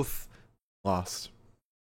both lost.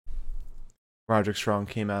 Roderick Strong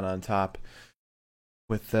came out on top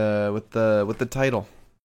with the title.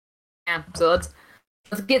 Yeah, so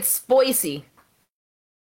let's get spicy.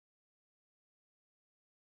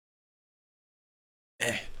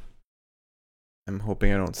 I'm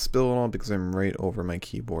hoping I don't spill it all because I'm right over my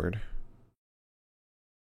keyboard.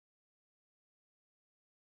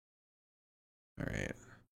 Alright.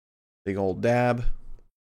 Big old dab.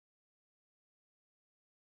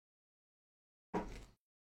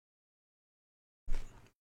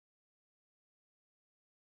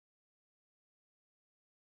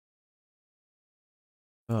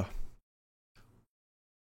 Ugh.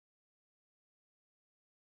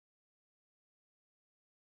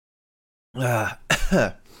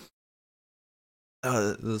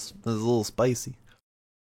 Oh, this is a little spicy.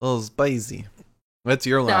 A little spicy. That's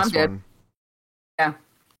your last one. Yeah,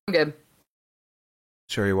 I'm good.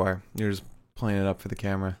 Sure you are. You're just playing it up for the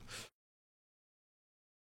camera. I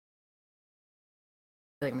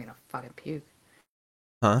feel like I'm gonna fucking puke.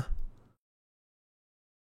 Huh?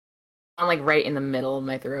 I'm like right in the middle of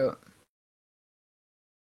my throat.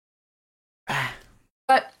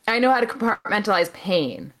 But I know how to compartmentalize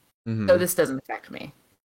pain, so this doesn't affect me.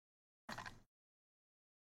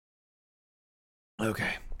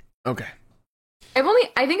 Okay.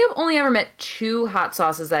 I think I've only ever met 2 hot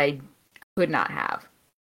sauces that I could not have.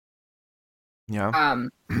 Yeah.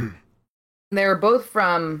 They were both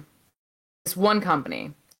from this one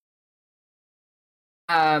company.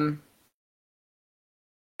 I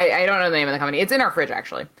don't know the name of the company. It's in our fridge,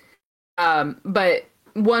 actually. But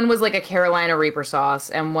one was like a Carolina Reaper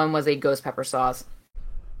sauce, and one was a ghost pepper sauce.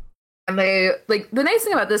 And they, like, the nice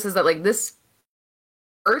thing about this is that, like, this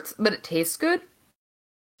hurts, but it tastes good.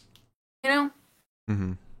 You know?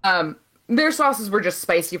 Mm-hmm. Their sauces were just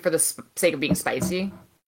spicy for the sake of being spicy.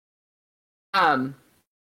 And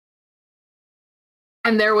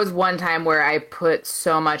there was one time where I put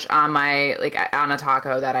so much on my, like, on a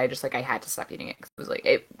taco that I just, like, I had to stop eating it because it was, like,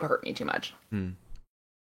 it hurt me too much.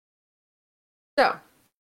 So,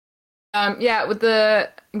 Yeah, with the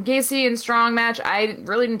Gacy and Strong match, I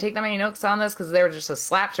really didn't take that many notes on this because they were just a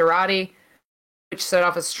slap to Roddy, which set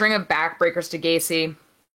off a string of backbreakers to Gacy,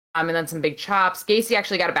 and then some big chops. Gacy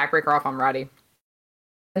actually got a backbreaker off on Roddy.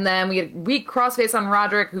 And then we get a weak crossface on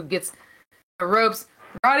Roderick, who gets the ropes.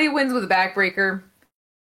 Roddy wins with a backbreaker.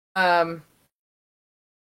 Um,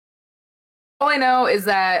 all I know is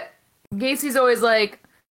that Gacy's always like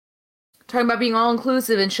talking about being all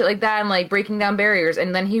inclusive and shit like that and like breaking down barriers,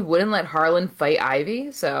 and then he wouldn't let Harlan fight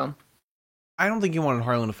Ivy, so I don't think he wanted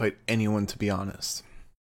Harlan to fight anyone, to be honest.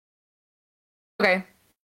 okay.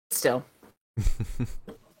 Still.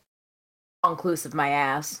 All inclusive my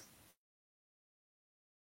ass.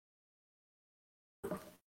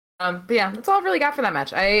 But yeah, that's all I've really got for that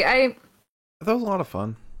match. I thought it was a lot of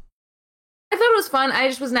fun. I thought it was fun. I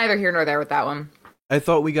just was neither here nor there with that one. I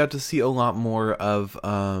thought we got to see a lot more of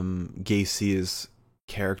Gacy's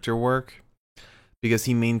character work because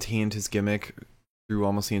he maintained his gimmick through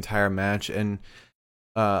almost the entire match, and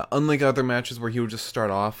unlike other matches where he would just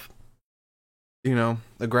start off,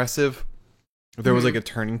 aggressive, there was like a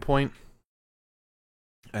turning point,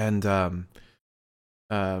 and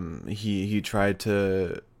he tried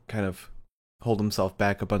to kind of hold himself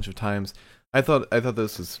back a bunch of times. I thought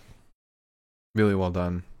this was really well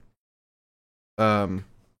done. In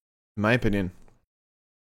my opinion,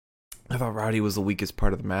 I thought Roddy was the weakest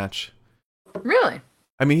part of the match. Really?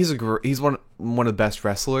 I mean, he's one of the best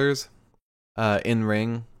wrestlers in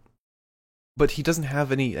ring, but he doesn't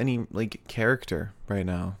have any like character right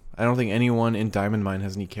now. I don't think anyone in Diamond Mine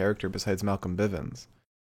has any character besides Malcolm Bivens.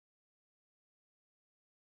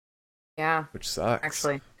 Yeah, which sucks.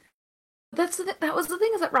 Actually, that was the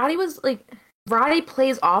thing, is that Roddy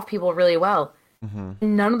plays off people really well.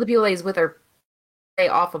 Mm-hmm. None of the people that he's with are very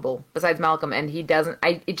offable besides Malcolm, and he doesn't.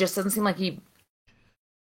 It just doesn't seem like he.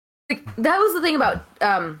 Like, that was the thing about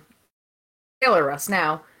Taylor Russ.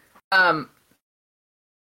 Now, that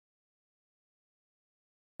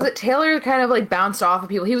Taylor kind of like bounced off of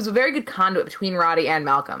people. He was a very good conduit between Roddy and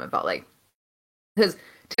Malcolm. It felt like, because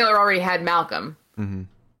Taylor already had Malcolm. Mm-hmm.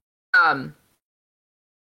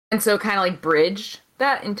 And so kind of like bridged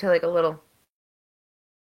that into like a little.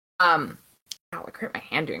 Ow, I hurt my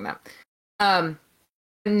hand doing that. Now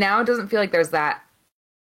it doesn't feel like there's that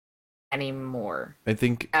anymore. I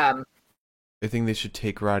think they should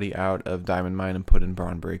take Roddy out of Diamond Mine and put in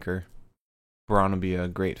Braun Breaker. Braun would be a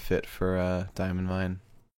great fit for Diamond Mine.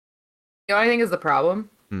 You know what I think is the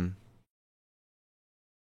problem?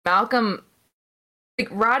 Malcolm, like,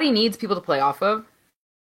 Roddy needs people to play off of.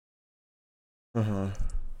 Uh-huh.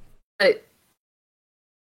 But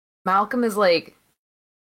Malcolm is like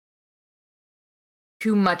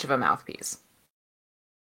too much of a mouthpiece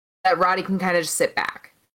that Roddy can kind of just sit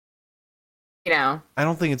back. I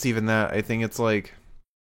don't think it's even that. I think it's like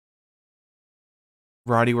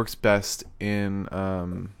Roddy works best in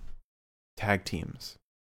tag teams.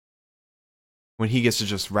 When he gets to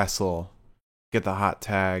just wrestle, get the hot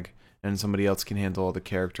tag, and somebody else can handle all the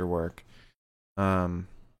character work. I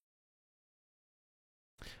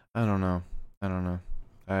don't know.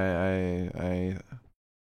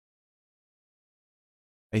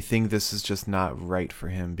 I think this is just not right for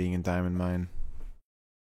him being in Diamond Mine.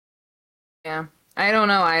 Yeah, I don't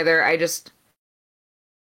know either. I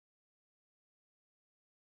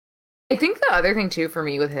think the other thing too for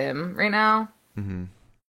me with him right now,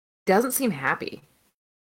 doesn't seem happy.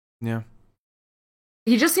 Yeah.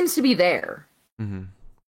 He just seems to be there.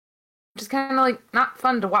 Just kind of like not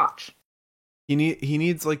fun to watch. He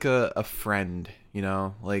needs like a friend,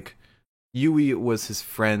 like Yui was his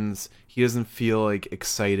friends. He doesn't feel like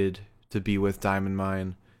excited to be with Diamond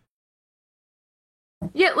Mine.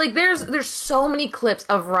 Yeah, like there's so many clips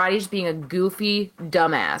of Roddy just being a goofy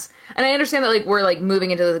dumbass, and I understand that like we're like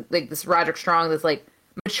moving into like this Roderick Strong that's like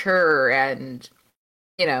mature and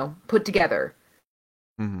put together.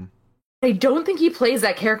 I don't think he plays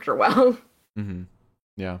that character well.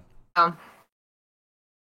 Yeah. I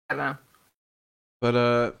don't know.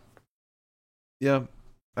 But yeah,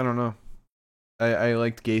 I don't know. I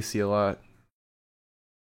liked Gacy a lot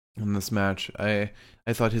in this match. I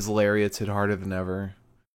thought his lariats hit harder than ever.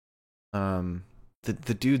 The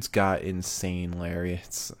dude's got insane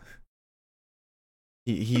lariats.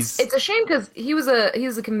 It's a shame because he was a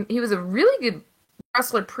really good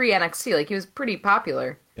wrestler pre NXT. Like, he was pretty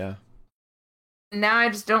popular. Yeah. Now I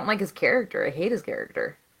just don't like his character. I hate his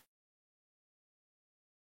character.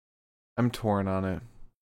 I'm torn on it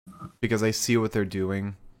because I see what they're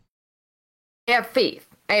doing. I have faith.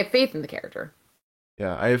 I have faith in the character.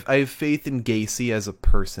 Yeah, I have faith in Gacy as a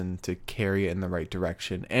person to carry it in the right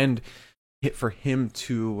direction, and for him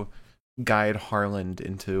to guide Harland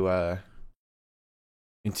into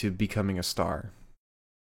becoming a star.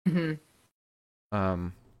 Mm-hmm.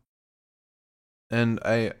 And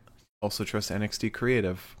I also trust NXT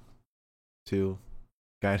Creative to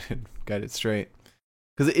guide it straight,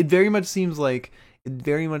 because it very much seems like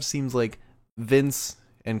Vince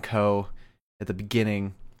and co. at the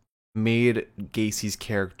beginning made Gacy's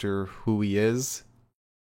character who he is,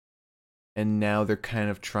 and now they're kind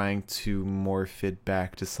of trying to morph it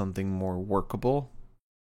back to something more workable.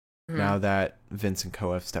 Mm-hmm. Now that Vince and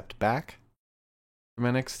co. have stepped back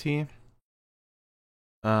from NXT.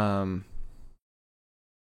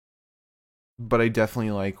 But I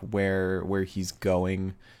definitely like where he's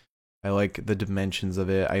going. I like the dimensions of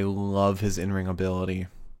it. I love his in-ring ability.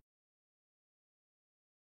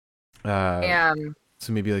 So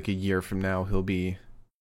maybe like a year from now, we'll be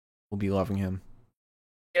loving him.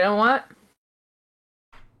 You know what?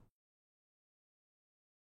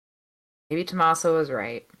 Maybe Tommaso was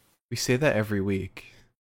right. We say that every week.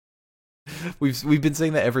 We've been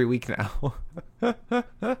saying that every week now.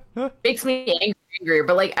 Makes me angry,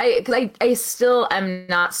 but like I still am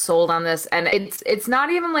not sold on this, and it's not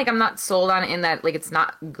even like I'm not sold on it in that like it's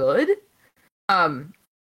not good.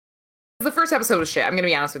 The first episode was shit. I'm gonna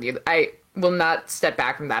be honest with you. I will not step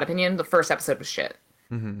back from that opinion. The first episode was shit.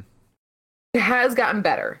 Mm-hmm. It has gotten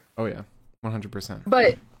better. Oh yeah, 100%.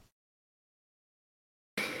 But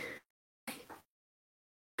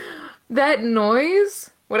that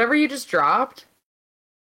noise, whatever you just dropped,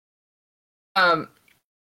 I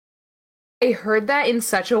heard that in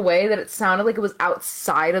such a way that it sounded like it was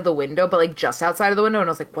outside of the window, but like just outside of the window, and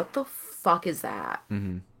I was like, "What the fuck is that?"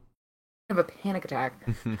 Mm-hmm. I have a panic attack.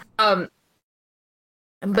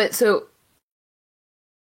 But so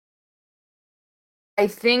I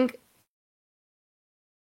think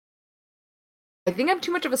I'm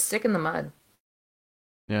too much of a stick in the mud.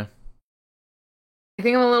 Yeah. I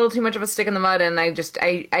think I'm a little too much of a stick in the mud, and I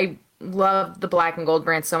love the black and gold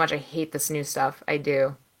brand so much. I hate this new stuff. I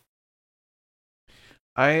do.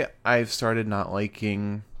 I've started not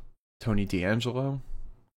liking Tony D'Angelo.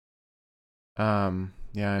 Yeah,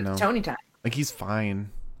 I know. It's Tony time. Like, he's fine.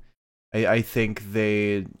 I think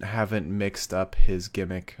they haven't mixed up his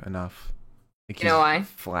gimmick enough. Like, you know why?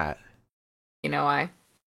 Flat. You know why?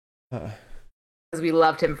 Because we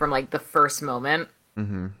loved him from like the first moment.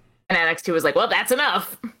 Mm-hmm. And NXT was like, well, that's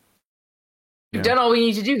enough. We've done all we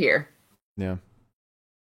need to do here. Yeah.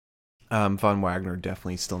 Von Wagner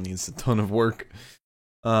definitely still needs a ton of work.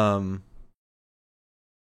 Toxic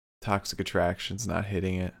Attraction's not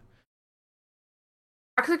hitting it.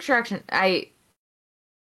 Toxic Attraction, I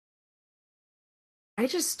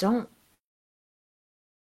just don't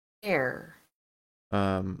care.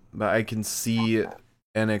 But I can see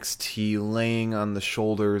NXT laying on the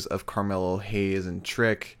shoulders of Carmelo Hayes and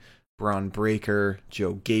Trick, Braun Breaker,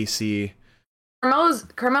 Joe Gacy.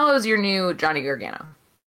 Carmelo's your new Johnny Gargano.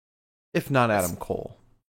 If not Adam Cole.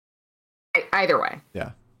 Either way.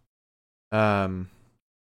 Yeah. I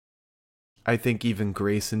think even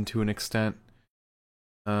Grayson to an extent.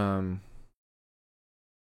 And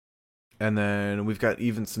then we've got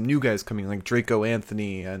even some new guys coming, like Draco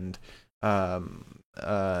Anthony and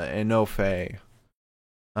Enofe.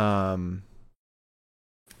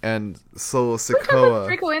 And Solo Sikoa.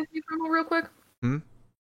 Draco Anthony promo real quick.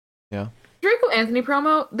 Yeah. Draco Anthony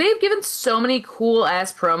promo. They've given so many cool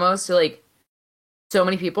ass promos to like so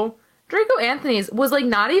many people. Draco Anthony's was like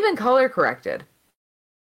not even color corrected.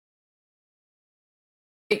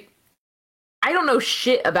 Like, I don't know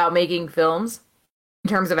shit about making films in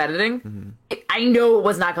terms of editing. Mm-hmm. I know it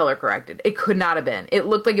was not color corrected. It could not have been. It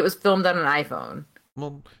looked like it was filmed on an iPhone.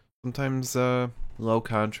 Well, sometimes low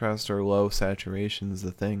contrast or low saturation is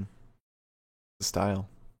the thing. The style.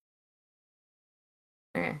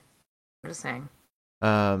 Okay. I'm just saying.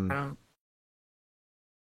 I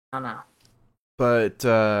don't know. But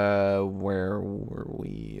where were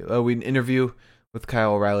we? Oh, we had an interview with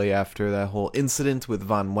Kyle O'Reilly after that whole incident with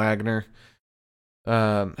Von Wagner.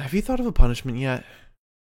 Have you thought of a punishment yet?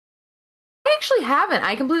 I actually haven't.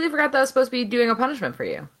 I completely forgot that I was supposed to be doing a punishment for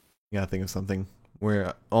you. You gotta think of something.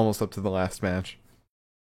 We're almost up to the last match.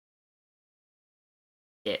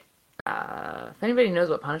 Yeah. If anybody knows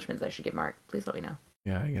what punishments I should give Mark, please let me know.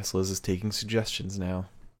 Yeah, I guess Liz is taking suggestions now.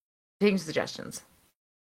 Taking suggestions.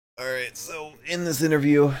 Alright, so in this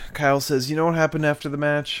interview, Kyle says, you know what happened after the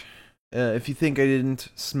match? If you think I didn't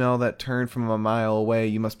smell that turn from a mile away,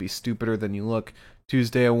 you must be stupider than you look.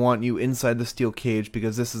 Tuesday, I want you inside the steel cage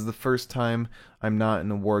because this is the first time I'm not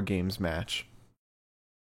in a War Games match.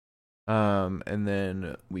 And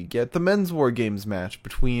then we get the men's War Games match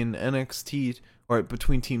between NXT, or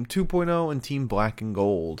between Team 2.0 and Team Black and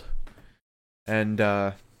Gold.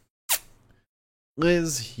 And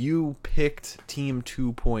Liz, you picked Team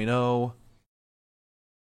 2.0.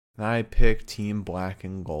 And I picked Team Black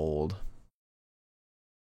and Gold.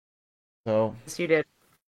 So, Yes, you did.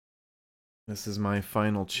 this is my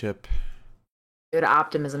final chip. Good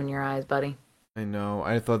optimism in your eyes, buddy. I know.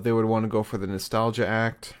 I thought they would want to go for the nostalgia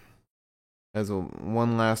act as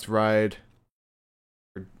one last ride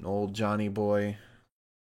for old Johnny boy.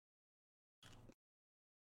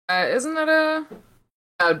 Isn't that a...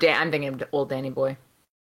 Oh, I'm thinking of old Danny Boy.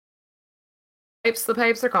 The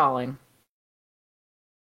pipes are calling.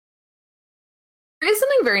 There is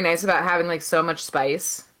something very nice about having, like, so much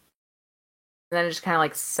spice. And then it just kind of,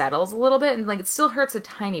 like, settles a little bit. And, like, it still hurts a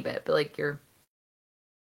tiny bit. But, like, you're...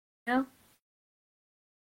 You know?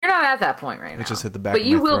 You're not at that point right now. It just hit the back but of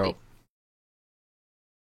you my will throat.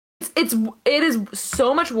 be. It is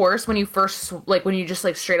so much worse when you first, like, when you just,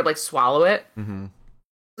 like, straight up, like, swallow it. Mm-hmm.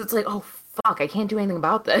 It's like, oh, fuck, I can't do anything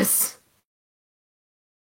about this.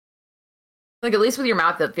 Like, at least with your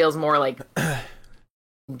mouth, that feels more like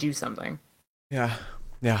do something. Yeah.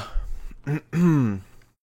 Yeah.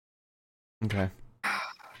 Okay.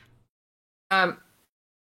 Let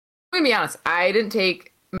me be honest. I didn't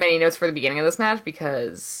take many notes for the beginning of this match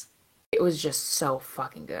because it was just so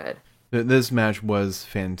fucking good. This match was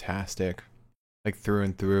fantastic. Like, through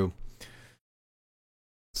and through.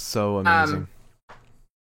 So amazing.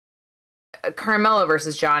 Carmelo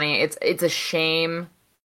versus Johnny. It's a shame,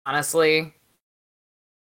 honestly,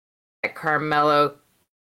 that Carmelo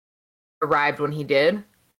arrived when he did.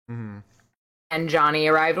 Mm-hmm. And Johnny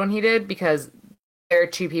arrived when he did, because there are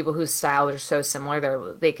two people whose styles are so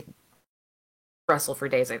similar. They could wrestle for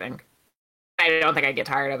days, I think. I don't think I'd get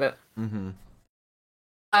tired of it. Mm-hmm.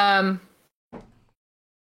 Yeah,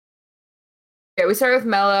 we start with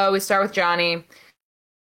Mello. We start with Johnny.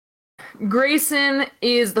 Grayson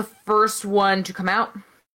is the first one to come out,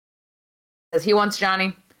 as he wants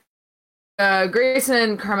Johnny. Grayson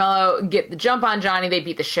and Carmelo get the jump on Johnny. They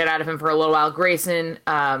beat the shit out of him for a little while. Grayson,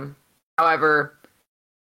 however,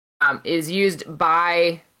 is used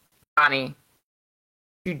by Johnny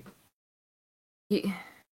to... I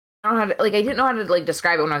don't know how to, like, I didn't know how to, like,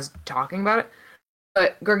 describe it when I was talking about it.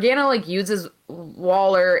 But Gargano, like, uses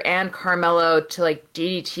Waller and Carmelo to, like,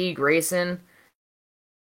 DDT Grayson.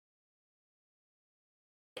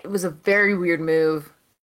 It was a very weird move.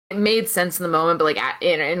 It made sense in the moment, but, like,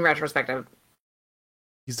 in retrospective,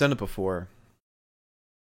 He's done it before.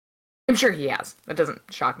 I'm sure he has. That doesn't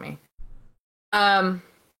shock me.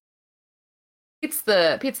 Pete's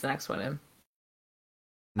the next one in.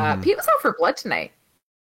 Pete was out for blood tonight.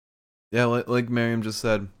 Yeah, like Miriam just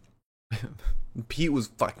said, Pete was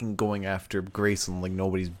fucking going after Grayson like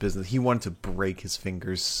nobody's business. He wanted to break his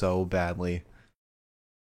fingers so badly.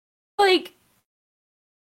 Like,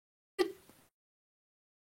 I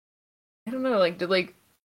don't know, like, did, like,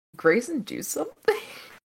 Grayson do something?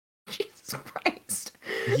 Jesus Christ.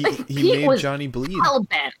 He made Johnny bleed.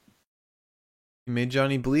 Hell-bent. He made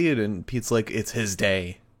Johnny bleed, and Pete's like, it's his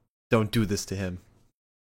day. Don't do this to him.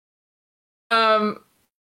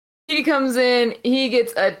 He comes in, he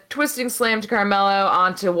gets a twisting slam to Carmelo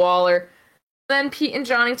onto Waller. Then Pete and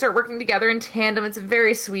Johnny start working together in tandem. It's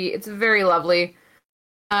very sweet. It's very lovely.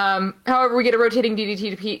 However, we get a rotating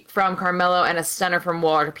DDT to Pete from Carmelo and a stunner from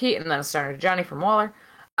Waller to Pete, and then a stunner to Johnny from Waller.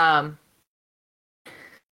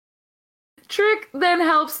 Trick then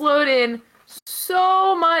helps load in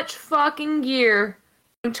so much fucking gear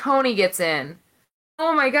when Tony gets in.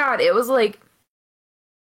 Oh my god, it was like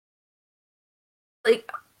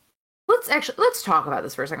let's talk about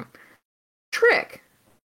this for a second. Trick,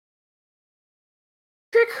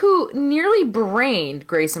 who nearly brained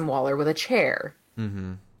Grayson Waller with a chair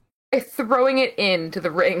by throwing it into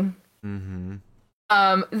the ring.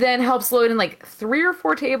 Then helps load in like 3 or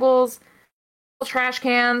 4 tables, trash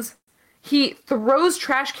cans. He throws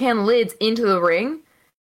trash can lids into the ring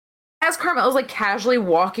as Carmelo's like casually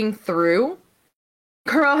walking through.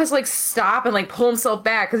 Carmelo has to like stop and like pull himself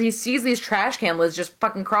back because he sees these trash can lids just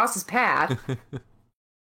fucking cross his path.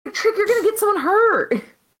 Trick, you're gonna get someone hurt.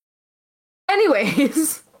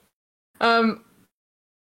 Anyways, Tony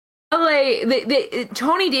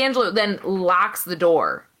D'Angelo then locks the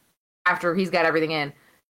door after he's got everything in.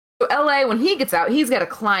 So LA, when he gets out, he's got to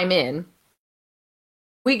climb in.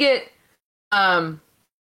 We get, I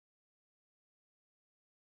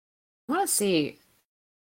want to see.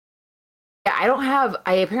 Yeah,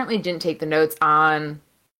 I apparently didn't take the notes on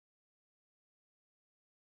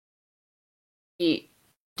the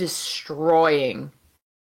destroying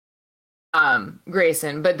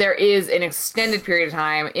Grayson, but there is an extended period of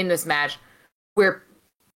time in this match where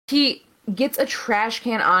Pete gets a trash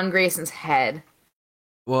can on Grayson's head.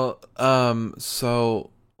 Well, so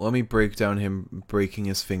let me break down him breaking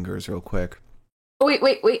his fingers real quick. Oh,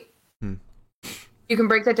 wait. Hmm. You can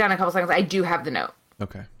break that down in a couple seconds. I do have the note.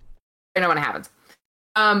 Okay. I know when it happens.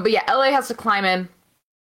 But yeah, LA has to climb in.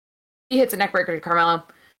 He hits a neckbreaker to Carmelo.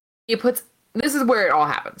 This is where it all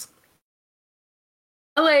happens.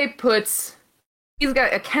 LA he's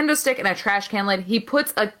got a kendo stick and a trash can lid. He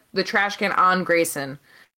puts the trash can on Grayson.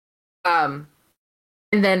 And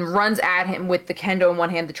then runs at him with the kendo in one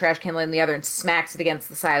hand, the trash can lid in the other, and smacks it against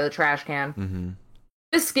the side of the trash can. Mm-hmm.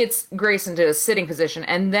 This gets Grayson to a sitting position,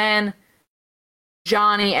 and then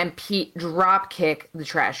Johnny and Pete drop kick the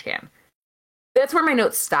trash can. That's where my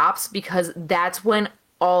note stops, because that's when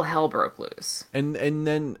all hell broke loose. And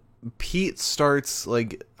then Pete starts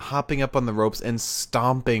like hopping up on the ropes and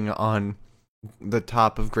stomping on the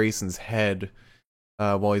top of Grayson's head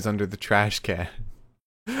while he's under the trash can.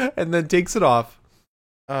 And then takes it off.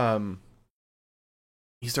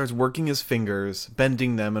 He starts working his fingers,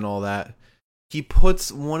 bending them and all that. He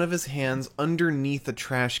puts one of his hands underneath the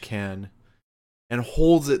trash can and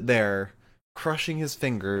holds it there, crushing his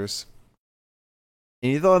fingers.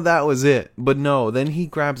 And he thought that was it, but no, then he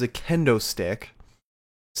grabs a kendo stick,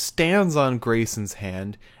 stands on Grayson's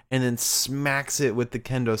hand, and then smacks it with the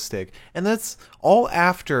kendo stick. And that's all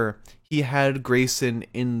after he had Grayson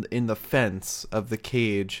in the fence of the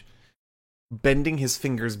cage, bending his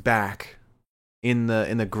fingers back in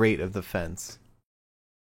the grate of the fence.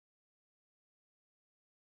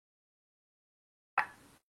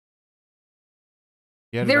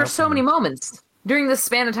 There were so many moments during this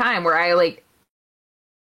span of time where I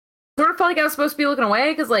sort of felt like I was supposed to be looking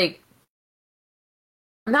away, because I'm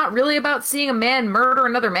not really about seeing a man murder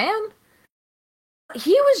another man.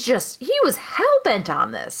 He was hell-bent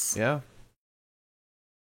on this. Yeah.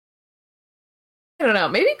 I don't know.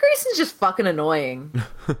 Maybe Grayson's just fucking annoying.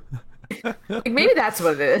 Maybe that's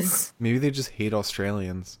what it is. Maybe they just hate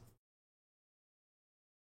Australians.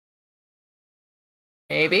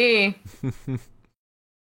 Maybe.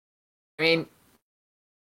 I mean,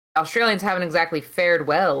 Australians haven't exactly fared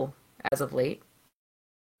well as of late.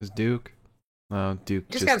 Is Duke? Oh, Duke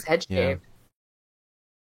Just got his head shaved.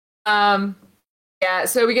 Yeah,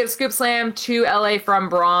 so we get a scoop slam to LA from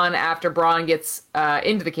Braun after Braun gets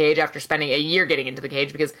into the cage after spending a year getting into the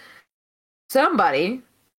cage, because somebody,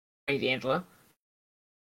 D'Angelo,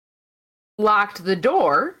 locked the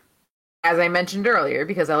door, as I mentioned earlier,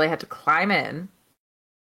 because LA had to climb in.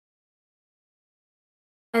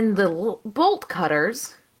 And the bolt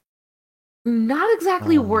cutters not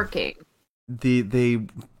exactly working. They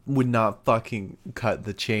would not fucking cut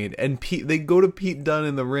the chain. And they go to Pete Dunne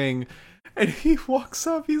in the ring, and he walks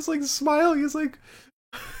up. He's like smiling. He's like,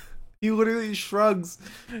 he literally shrugs.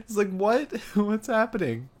 He's like, what? What's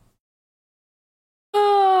happening?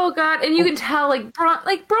 Oh god! And you can tell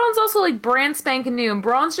Braun's also brand spanking new, and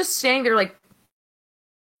Braun's just standing there like.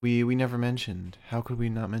 We never mentioned. How could we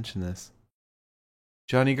not mention this?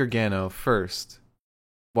 Johnny Gargano first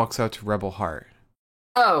walks out to Rebel Heart.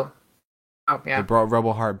 Oh yeah. They brought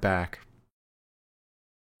Rebel Heart back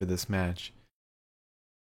for this match.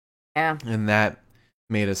 Yeah. And that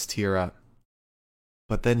made us tear up.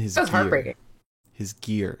 But then his heartbreaking. His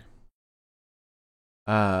gear.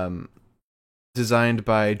 Designed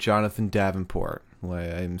by Jonathan Davenport.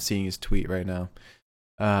 I'm seeing his tweet right now.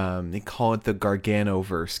 They call it the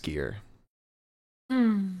Gargano-verse gear.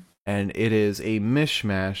 And it is a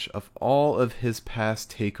mishmash of all of his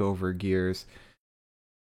past takeover gears,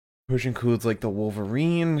 which includes the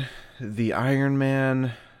Wolverine, the Iron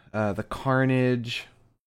Man, the Carnage.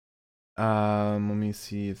 Let me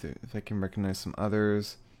see if I can recognize some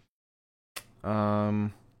others.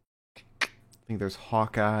 I think there's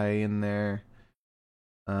Hawkeye in there.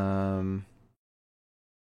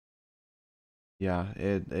 Yeah,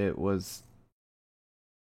 it was.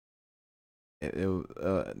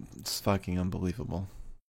 It's fucking unbelievable.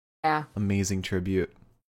 Yeah. Amazing tribute.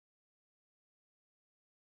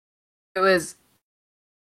 It was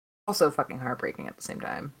also fucking heartbreaking at the same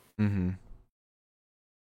time. Mm-hmm.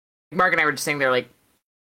 Mark and I were just sitting there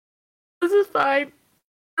this is fine.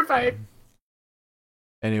 We're fine.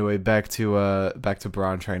 Anyway, back to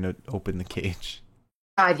Braun trying to open the cage.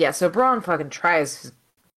 Yeah, so Braun fucking tries his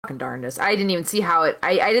fucking darndest. I didn't even see how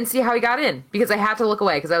I didn't see how he got in, because I had to look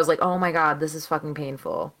away, because I was like, oh my god, this is fucking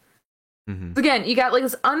painful. Mm-hmm. Again, you got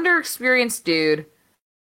this underexperienced dude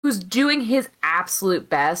who's doing his absolute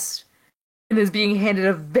best and is being handed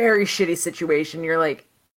a very shitty situation. You're like,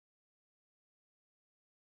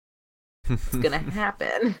 it's gonna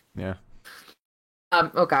happen. Yeah.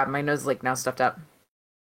 Oh god, my nose is now stuffed up.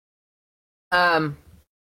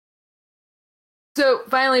 So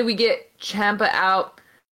finally, we get Ciampa out.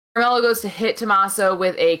 Carmelo goes to hit Tommaso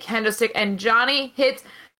with a kendo stick, and Johnny hits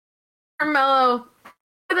Carmelo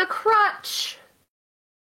with a crutch.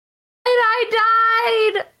 And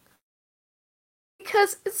I died!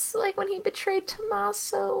 Because it's like when he betrayed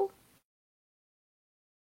Tommaso.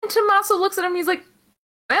 And Tommaso looks at him, he's like,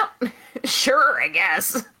 well, sure, I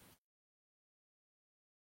guess.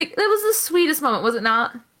 Like, that was the sweetest moment, was it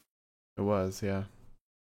not? It was, yeah.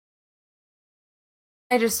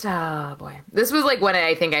 Oh boy. This was like when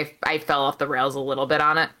I think I fell off the rails a little bit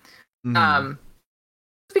on it. Mm.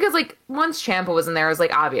 Because like once Ciampa was in there, it was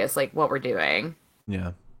like obvious like what we're doing.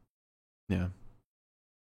 Yeah. Yeah.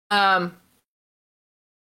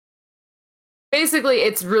 Basically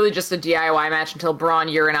it's really just a DIY match until Braun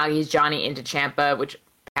Uranagi's Johnny into Ciampa, which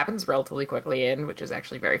happens relatively quickly which is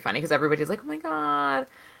actually very funny because everybody's like, oh my god.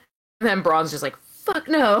 And then Braun's just like, fuck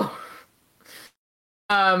no.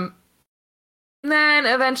 And then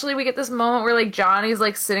eventually we get this moment where like Johnny's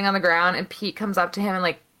like sitting on the ground and Pete comes up to him and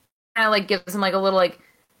like kind of like gives him like a little like,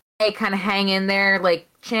 hey, kind of hang in there, like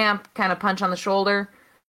champ, kind of punch on the shoulder.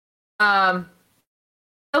 LA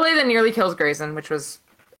then nearly kills Grayson, which was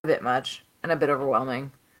a bit much and a bit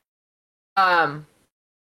overwhelming. We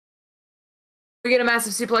get a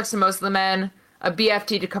massive suplex to most of the men, a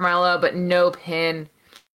BFT to Carmelo, but no pin.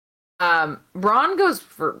 Braun goes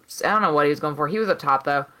for, I don't know what he was going for. He was up top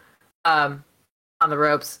though. On the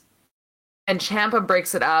ropes. And Ciampa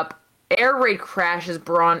breaks it up. Air raid crashes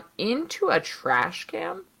Braun into a trash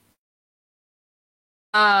can.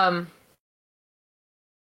 Then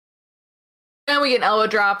we get an elbow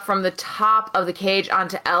drop from the top of the cage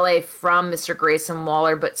onto LA from Mr. Grayson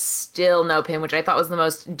Waller, but still no pin, which I thought was the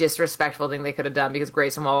most disrespectful thing they could have done because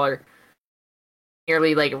Grayson Waller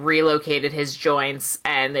nearly like relocated his joints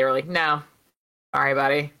and they were like, no. Sorry,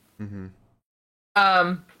 buddy.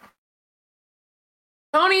 Mm-hmm.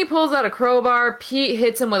 Tony pulls out a crowbar. Pete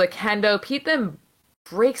hits him with a kendo. Pete then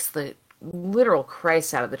breaks the literal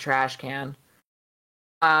Christ out of the trash can.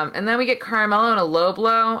 And then we get Carmelo in a low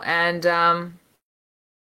blow. And,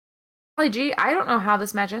 gee, I don't know how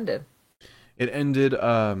this match ended. It ended,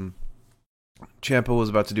 Ciampa was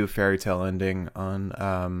about to do a fairy tale ending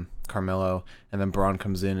on, Carmelo. And then Braun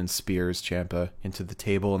comes in and spears Ciampa into the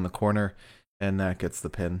table in the corner. And that gets the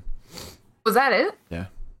pin. Was that it? Yeah.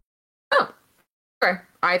 Oh. Okay.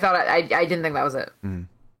 I thought I didn't think that was it. Mm.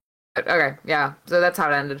 Okay, yeah. So that's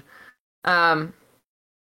how it ended.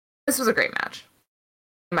 This was a great match,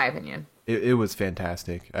 in my opinion. It was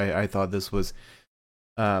fantastic. I thought this was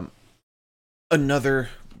another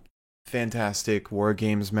fantastic War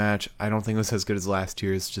Games match. I don't think it was as good as last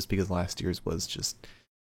year's, just because last year's was just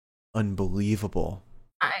unbelievable.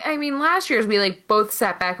 I mean, last year's we like both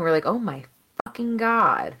sat back and were like, oh my fucking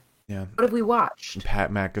god. Yeah. What have we watched?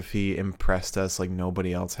 Pat McAfee impressed us like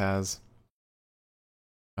nobody else has.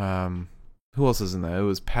 Who else is in that? It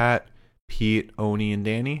was Pat, Pete, Oni, and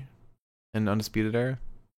Danny in Undisputed Era.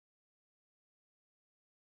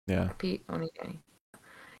 Yeah. Pete, Oni, Danny.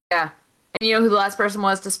 Yeah. And you know who the last person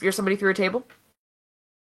was to spear somebody through a table?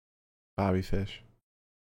 Bobby Fish.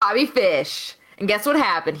 Bobby Fish. And guess what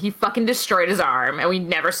happened? He fucking destroyed his arm, and we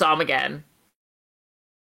never saw him again.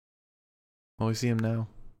 Well, we see him now.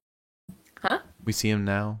 Huh? We see him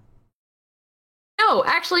now. No,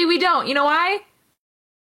 actually, we don't. You know why?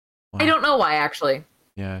 I don't know why, actually.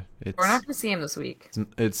 Yeah, we're not going to see him this week.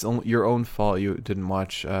 It's your own fault you didn't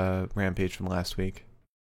watch Rampage from last week.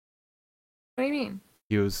 What do you mean?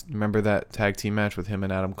 Remember that tag team match with him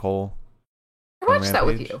and Adam Cole? I watched that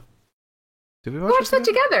with you. Did we watch that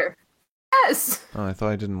together? Yes. Oh, I thought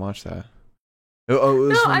I didn't watch that. Oh,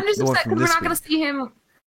 no, I'm just upset because we're not going to see him. We're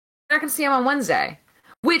not going to see him on Wednesday.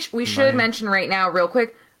 Which we should mention right now, real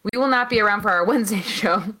quick. We will not be around for our Wednesday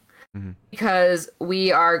show because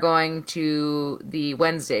we are going to the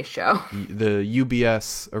Wednesday show. The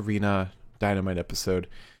UBS Arena Dynamite episode.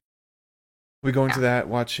 We go into that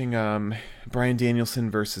watching Bryan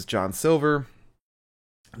Danielson versus John Silver.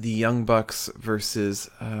 The Young Bucks versus...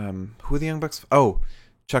 who are the Young Bucks? Oh,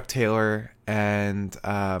 Chuck Taylor and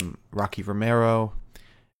Rocky Romero.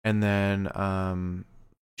 And then...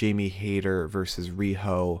 Jamie Hayter versus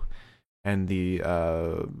Riho and the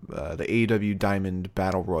AEW Diamond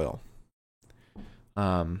Battle Royal.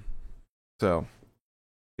 So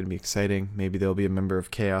it's gonna be exciting. Maybe there'll be a member of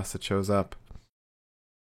Chaos that shows up.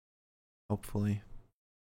 Hopefully.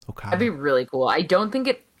 That'd be really cool. I don't think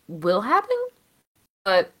it will happen,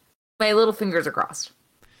 but my little fingers are crossed.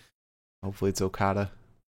 Hopefully it's Okada.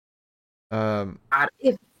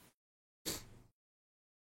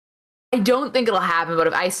 I don't think it'll happen, but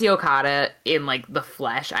if I see Okada in like the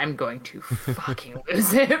flesh, I'm going to fucking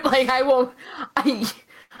lose it. Like I won't I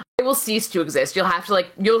will cease to exist. You'll have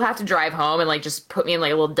to drive home and like just put me in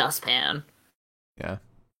like a little dustpan. Yeah.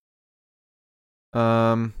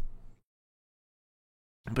 But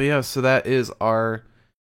yeah, so that is our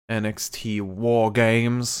NXT War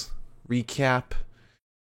Games recap.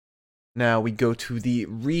 Now we go to the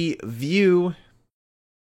review.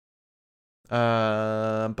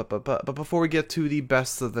 But before we get to the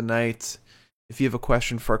best of the night, if you have a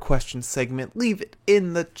question for our question segment, leave it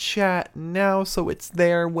in the chat now so it's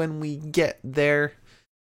there when we get there.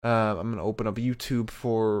 I'm gonna open up YouTube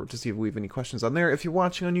to see if we have any questions on there. If you're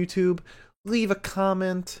watching on YouTube, leave a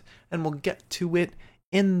comment and we'll get to it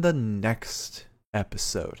in the next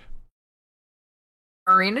episode.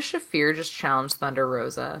 Marina Shafir just challenged Thunder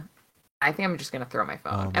Rosa. I think I'm just gonna throw my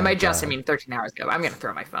phone. Oh and my by just, God. I mean 13 hours ago. I'm gonna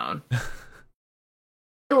throw my phone.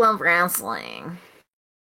 I love wrestling.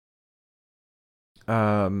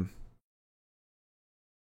 Yeah,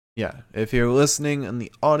 if you're listening in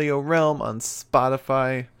the audio realm on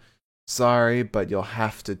Spotify, sorry, but you'll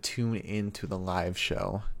have to tune into the live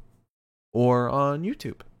show or on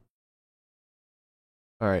YouTube.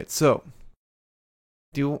 All right, so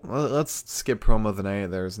let's skip promo of the night.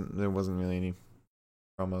 There wasn't really any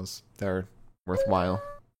promos that are worthwhile.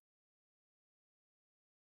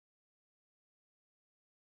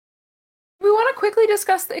 We want to quickly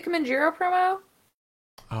discuss the Ikemanjiro promo.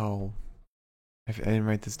 Oh, I didn't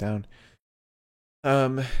write this down.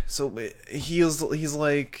 So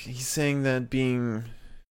he's saying that being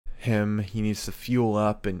him, he needs to fuel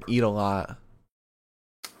up and eat a lot,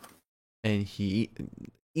 and he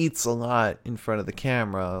eats a lot in front of the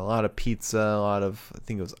camera. A lot of pizza, a lot of, I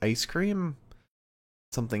think it was ice cream,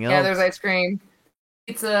 something else. Yeah, there's ice cream,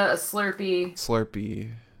 pizza, a Slurpee.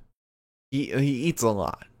 He eats a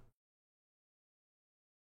lot,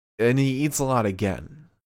 and he eats a lot again,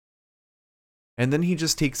 and then he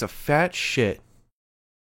just takes a fat shit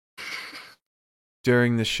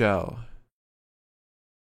during the show.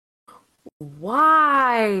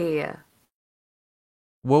 Why?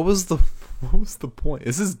 What was the point?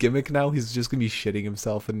 Is his gimmick now he's just gonna be shitting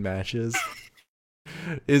himself in matches?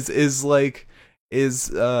 Is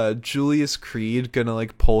Julius Creed gonna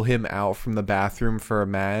like pull him out from the bathroom for a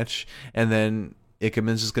match, and then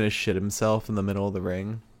Ikeman's just gonna shit himself in the middle of the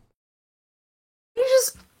ring?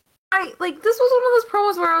 This was one of those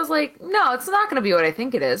promos where I was like, no, it's not going to be what I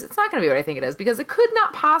think it is. It's not going to be what I think it is because it could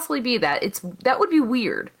not possibly be that. That would be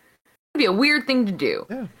weird. It would be a weird thing to do.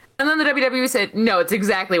 Yeah. And then the WWE said, no, it's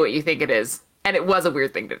exactly what you think it is. And it was a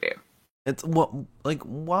weird thing to do. It's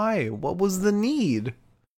why? What was the need?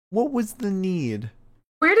 What was the need?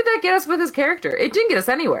 Where did that get us with his character? It didn't get us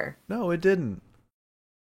anywhere. No, it didn't.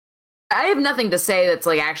 I have nothing to say that's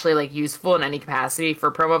like actually like useful in any capacity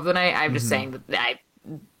for promo of the night. I'm just saying that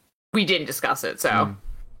we didn't discuss it, so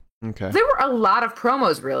okay. There were a lot of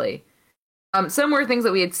promos, really. Some were things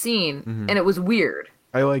that we had seen, and it was weird.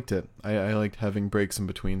 I liked it. I liked having breaks in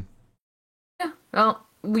between. Yeah, well,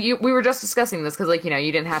 we were just discussing this because, like, you know,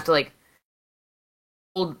 you didn't have to like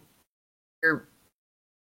hold your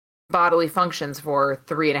bodily functions for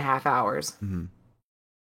 3.5 hours. Mm-hmm.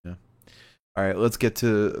 Yeah. All right, let's get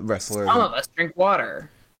to wrestler. Some of us drink water.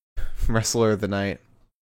 Wrestler of the night.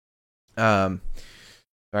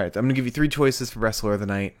 All right, I'm gonna give you 3 choices for wrestler of the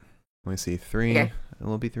night. Let me see, 3. Okay. It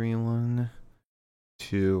will be 3 and 1,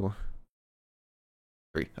 2,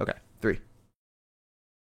 3. Okay, 3.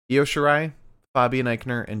 Io Shirai, Fabian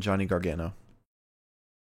Eichner, and Johnny Gargano.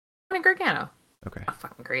 Johnny Gargano. Okay. Not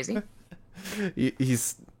fucking crazy.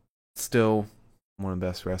 He's still one of the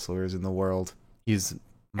best wrestlers in the world. He's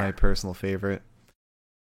my personal favorite.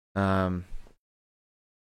 I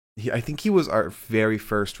think he was our very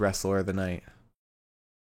first wrestler of the night.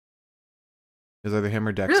 It was either him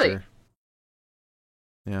or Dexter. Really?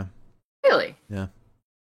 Yeah. Really? Yeah.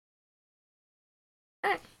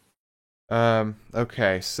 Right.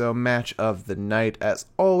 Okay, so match of the night. As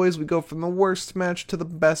always, we go from the worst match to the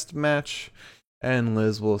best match. And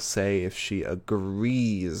Liz will say if she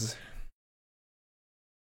agrees.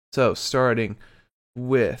 So, starting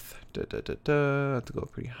with... I have to go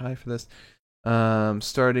pretty high for this.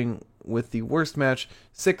 Starting with the worst match,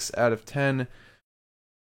 6 out of 10.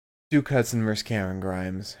 Duke Hudson versus Cameron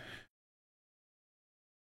Grimes.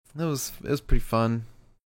 It was pretty fun,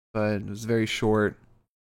 but it was very short.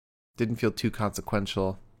 Didn't feel too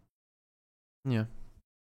consequential. Yeah.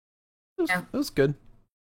 It was good.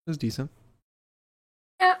 It was decent.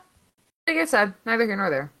 Yeah. Like I said, neither here nor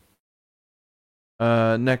there.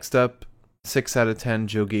 Next up, 6 out of 10,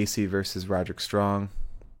 Joe Gacy versus Roderick Strong.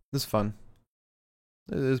 It was fun.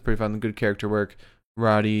 It was pretty fun. Good character work.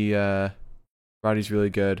 Roddy's really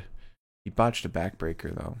good. He botched a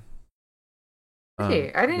backbreaker though.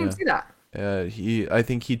 Hey, I didn't even see that. I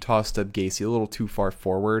think he tossed up Gacy a little too far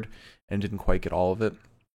forward and didn't quite get all of it.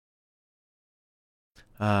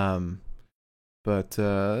 But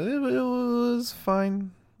it was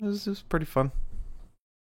fine. It was pretty fun.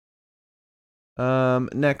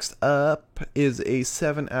 Next up is a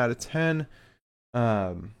 7 out of 10.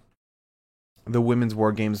 The women's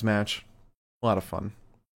War Games match. A lot of fun.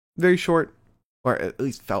 Very short, or at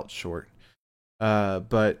least felt short.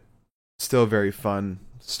 But still very fun.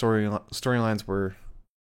 Storylines were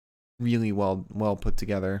really well put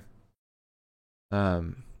together.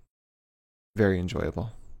 Very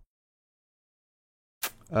enjoyable.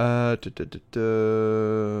 That's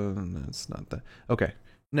not that. Okay.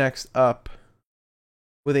 Next up,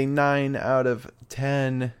 with a 9 out of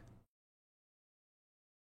 10,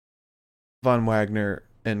 Von Wagner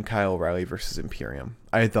and Kyle O'Reilly versus Imperium.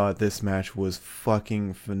 I thought this match was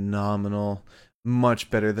fucking phenomenal. Much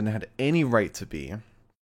better than it had any right to be.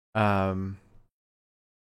 I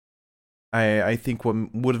think what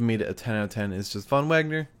would have made it a 10 out of 10 is just Von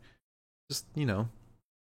Wagner, just being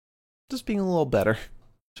a little better,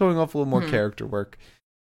 showing off a little more character work,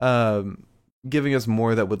 giving us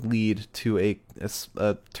more that would lead to a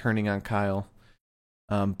turning on Kyle.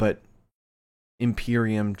 But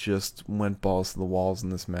Imperium just went balls to the walls in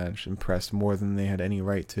this match, impressed more than they had any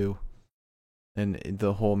right to, and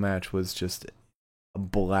the whole match was just a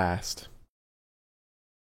blast.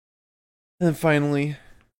 And then finally,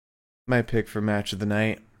 my pick for match of the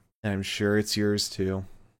night, and I'm sure it's yours too,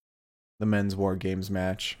 the men's War Games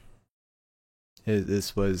match.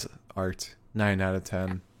 This was art. 9 out of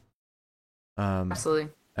 10. Absolutely.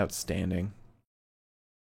 Outstanding.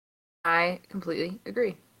 I completely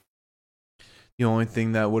agree. The only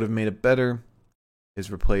thing that would have made it better is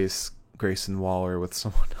replace Grayson Waller with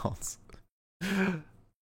someone else. I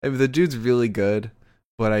mean, the dude's really good,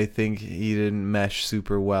 but I think he didn't mesh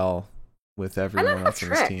super well with everyone else on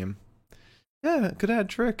his team. Yeah, could have had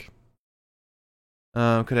Trick.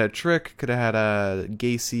 Could have had Trick. Could have had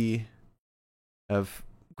Gacy of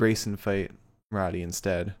Grayson fight Roddy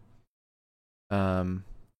instead.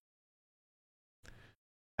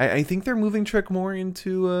 I think they're moving Trick more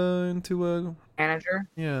into a manager.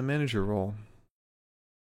 Yeah, a manager role.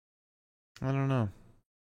 I don't know,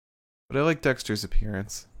 but I like Dexter's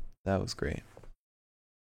appearance. That was great.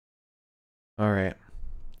 All right,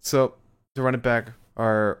 so to run it back,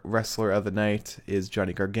 our wrestler of the night is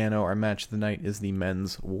Johnny Gargano. Our match of the night is the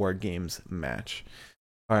men's War Games match.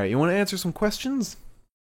 All right, you want to answer some questions?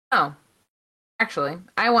 Oh, actually,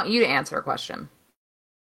 I want you to answer a question.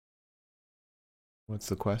 What's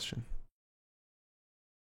the question?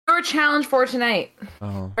 Your challenge for tonight.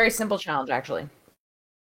 Oh. Very simple challenge, actually.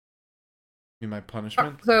 You mean my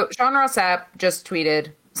punishment? So Sean Ross Sapp just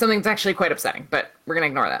tweeted something that's actually quite upsetting, but we're going to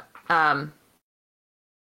ignore that.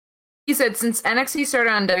 He said, since NXT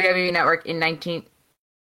started on WWE Network in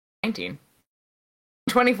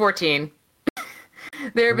 2014,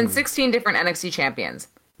 there have been 16 different NXT champions.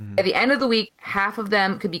 Mm-hmm. At the end of the week, half of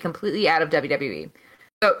them could be completely out of WWE.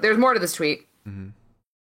 So there's more to this tweet. Mm-hmm.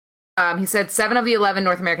 He said 7 of the 11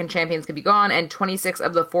 North American champions could be gone, and 26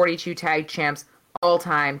 of the 42 tag champs all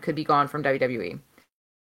time could be gone from WWE.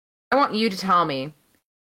 I want you to tell me,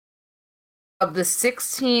 of the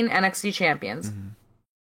 16 NXT champions,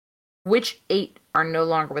 which 8 are no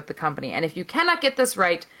longer with the company. And if you cannot get this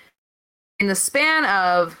right, in the span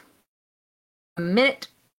of a minute,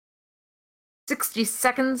 60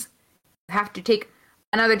 seconds, you have to take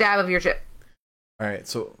another dab of your chip. All right,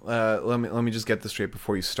 so let me just get this straight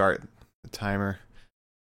before you start the timer.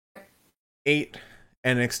 8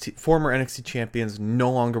 former NXT champions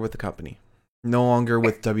no longer with the company, no longer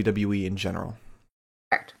with WWE in general.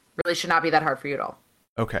 Correct. Really should not be that hard for you at all.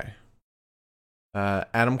 Okay.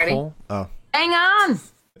 Adam Ready? Cole. Oh, hang on.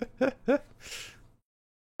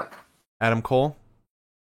 Adam Cole,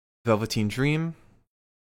 Velveteen Dream.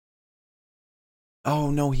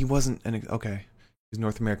 Oh no, he wasn't. Okay. He's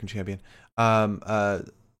North American champion.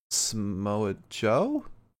 Samoa Joe?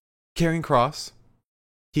 Karrion Kross.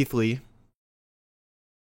 Keith Lee.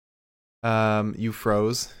 You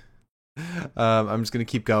froze. I'm just gonna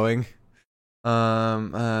keep going.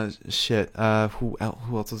 Shit. Who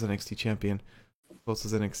else was NXT champion? Who else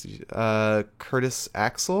was NXT? Curtis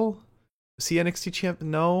Axel? Was he NXT champ?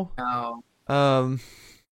 No. No.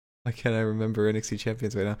 Why can't I remember NXT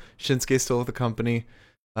champions right now? Shinsuke's still with the company.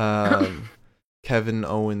 Kevin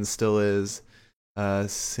Owens still is.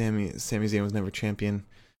 Sami Zayn was never champion.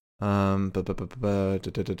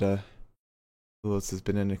 Who else has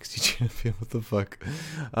been NXT champion? What the fuck?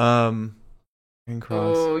 And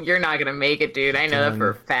Cross. Oh, you're not gonna make it, dude. I know that for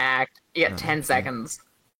a Done. fact. You got Oh, 10 okay. seconds.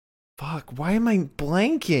 Fuck, why am I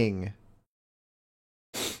blanking?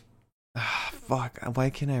 Fuck, why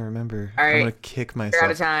can't I remember? All I'm right, gonna kick myself. you're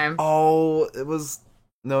out of time. Oh, it was...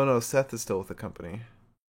 No, Seth is still with the company.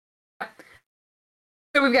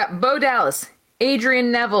 So we've got Bo Dallas,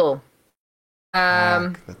 Adrian Neville,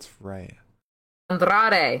 Fuck, that's right.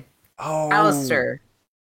 Andrade, Oh, Alistair,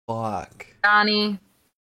 fuck. Johnny,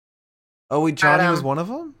 Oh, wait, Johnny was Adam, one of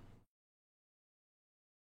them?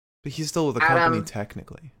 But he's still with the Adam, company,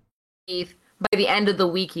 technically. Keith. By the end of the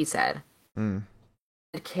week, he said, Mm.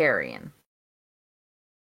 and Carrion.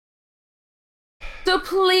 So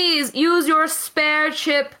please use your spare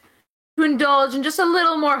chip to indulge in just a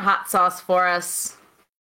little more hot sauce for us.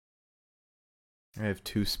 I have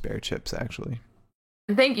 2 spare chips, actually.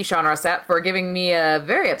 And thank you, Sean Rossett, for giving me a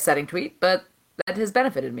very upsetting tweet, but that has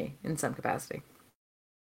benefited me in some capacity.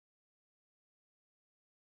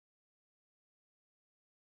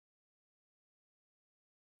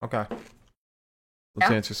 Okay. Let's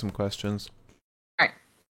Yeah? answer some questions. All right.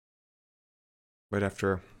 Right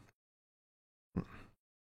after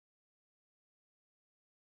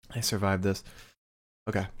I survived this.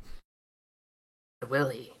 Okay.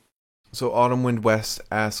 Willie. So Autumn Wind West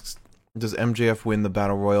asks, does MJF win the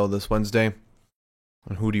Battle Royal this Wednesday?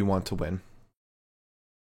 And who do you want to win?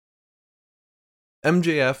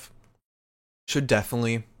 MJF should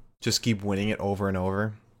definitely just keep winning it over and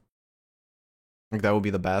over. Like, that would be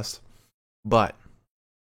the best. But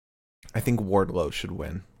I think Wardlow should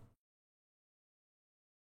win.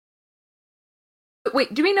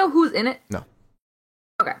 Wait, do we know who's in it? No.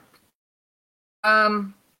 Okay.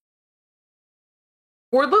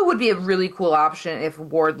 Wardlow would be a really cool option if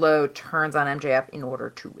Wardlow turns on MJF in order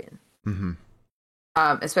to win. Mm-hmm.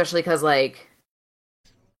 Especially because, like,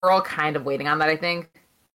 we're all kind of waiting on that, I think.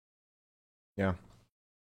 Yeah.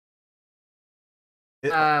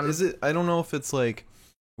 Is it? I don't know if it's like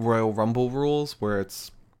Royal Rumble rules where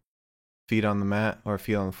it's feet on the mat or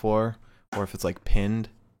feet on the floor, or if it's like pinned.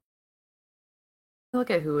 Look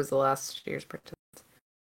at who was the last year's participant.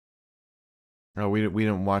 Oh, we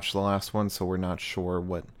didn't watch the last one, so we're not sure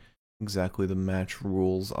what exactly the match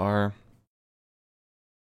rules are.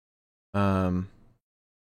 Yeah,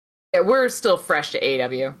 we're still fresh to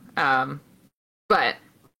AEW. But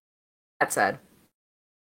that said,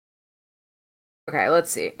 okay, let's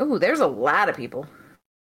see. Oh, there's a lot of people.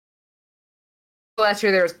 Last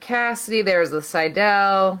year there was Cassidy, there was the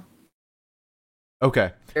Seidel.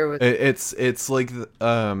 Okay, There was it's like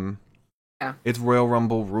yeah. It's Royal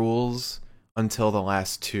Rumble rules until the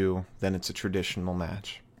last 2. Then it's a traditional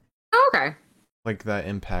match, Oh, okay. like that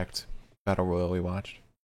Impact Battle Royal we watched.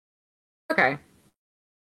 Okay.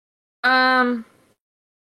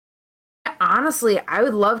 Honestly, I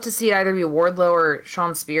would love to see it either be Wardlow or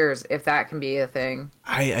Sean Spears if that can be a thing.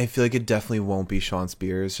 I feel like it definitely won't be Sean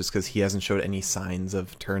Spears just because he hasn't showed any signs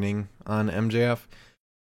of turning on MJF.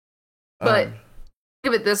 But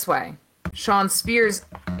think of it this way: Sean Spears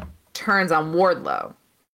turns on Wardlow.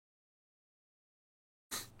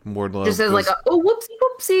 Wardlow Just as like a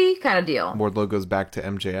whoopsie kind of deal. Wardlow goes back to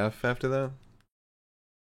MJF after that.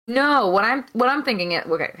 No, what I'm thinking it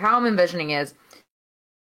okay, how I'm envisioning is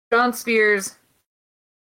Sean Spears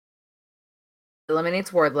eliminates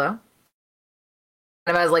Wardlow.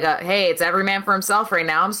 And I was like, hey, it's every man for himself right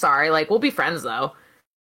now. I'm sorry. Like, we'll be friends though.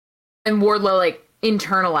 And Wardlow like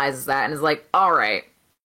internalizes that and is like, all right,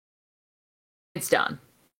 it's done.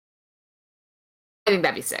 I think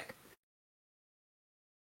that'd be sick.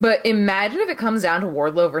 But imagine if it comes down to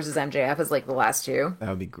Wardlow versus MJF as like the last 2. That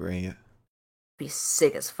would be great. It'd be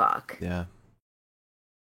sick as fuck. Yeah.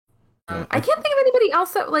 I can't think of anybody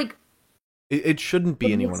else that like. It shouldn't be Would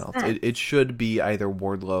make anyone else. sense. It should be either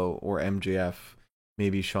Wardlow or MJF,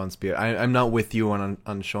 maybe Sean Spears. I'm not with you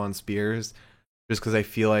on Sean Spears, just because I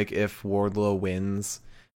feel like if Wardlow wins,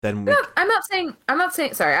 then I'm not saying.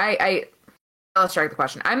 Sorry, I'll strike the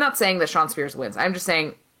question. I'm not saying that Sean Spears wins. I'm just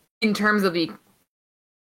saying in terms of the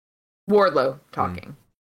Wardlow talking.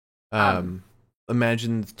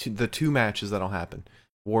 Imagine the 2 matches that'll happen: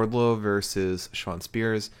 Wardlow versus Sean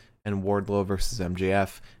Spears and Wardlow versus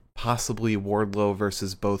MJF. Possibly Wardlow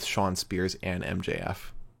versus both Sean Spears and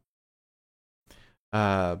MJF.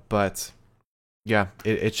 But yeah,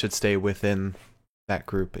 it should stay within that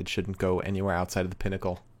group. It shouldn't go anywhere outside of the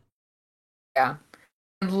Pinnacle. Yeah,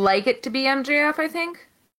 I'd like it to be MJF, I think,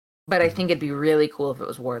 but I think it'd be really cool if it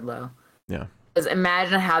was Wardlow. Yeah. Because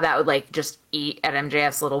imagine how that would like just eat at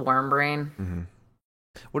MJF's little worm brain. Mm-hmm.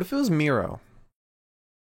 What if it was Miro?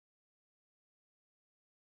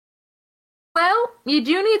 Well, you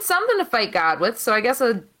do need something to fight God with, so I guess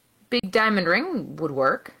a big diamond ring would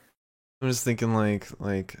work. I'm just thinking like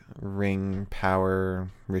ring, power,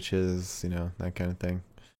 riches, that kind of thing.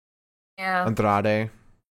 Yeah. Andrade.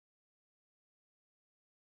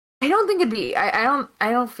 I don't think it'd be. I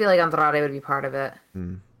don't feel like Andrade would be part of it.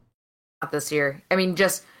 Hmm. Not this year. I mean,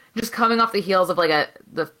 just coming off the heels of like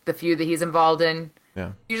the feud that he's involved in.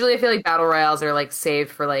 Yeah. Usually, I feel like battle royales are like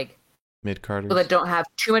saved for like Mid-carders. people that don't have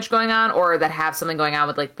too much going on or that have something going on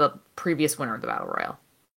with like the previous winner of the battle royal.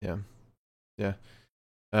 Yeah. Yeah.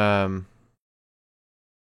 Um.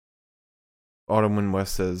 Autumn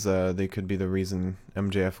West says they could be the reason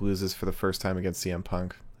MJF loses for the first time against CM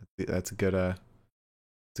Punk. That's a good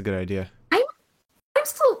it's a good idea. I'm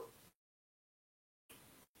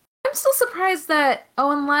still surprised that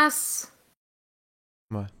unless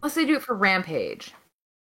What? they do it for Rampage.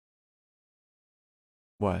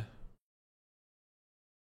 What?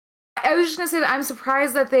 I was just gonna say that I'm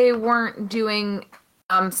surprised that they weren't doing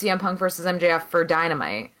CM Punk versus MJF for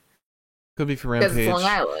Dynamite. Could be for Because it's Rampage. Long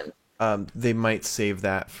Island. They might save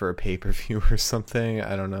that for a pay-per-view or something.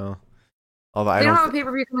 I don't know. Although They don't have a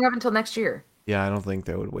pay-per-view coming up until next year. Yeah, I don't think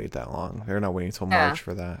they would wait that long. They're not waiting until March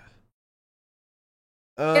for that.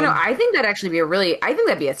 I think that'd actually be I think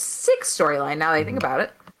that'd be a sick storyline now that I think about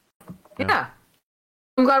it. Yeah.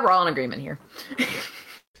 I'm glad we're all in agreement here.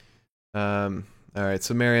 All right,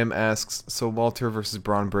 so Miriam asks, so Walter versus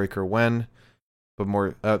Braun Breaker when? But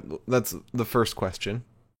more, that's the first question.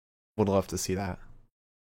 Would love to see that.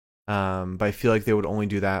 But I feel like they would only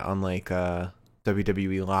do that on like a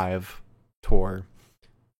WWE Live tour.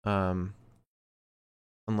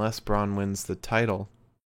 Unless Braun wins the title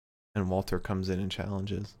and Walter comes in and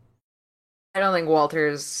challenges. I don't think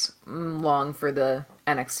Walter's long for the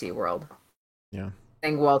NXT world. Yeah. I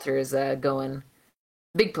think Walter is going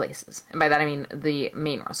big places. And by that I mean the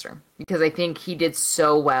main roster. Because I think he did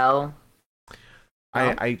so well.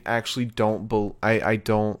 I actually don't I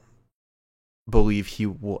don't believe he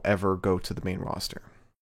will ever go to the main roster.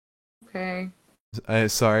 Okay.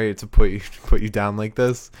 Sorry to put you down like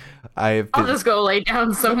this. I'll just go lay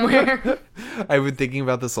down somewhere. I've been thinking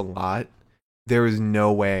about this a lot. There is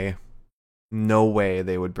no way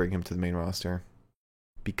they would bring him to the main roster.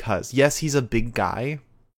 Because, yes, he's a big guy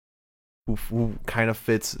who kind of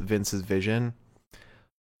fits Vince's vision.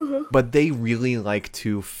 Mm-hmm. But they really like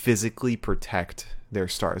to physically protect their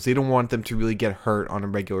stars. They don't want them to really get hurt on a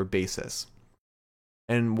regular basis.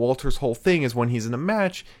 And Walter's whole thing is when he's in a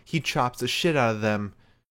match, he chops the shit out of them,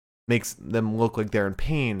 makes them look like they're in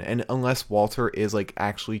pain. And unless Walter is like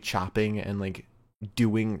actually chopping and like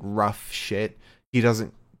doing rough shit, he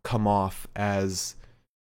doesn't come off as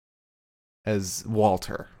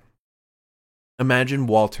Walter. Imagine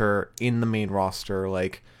Walter in the main roster,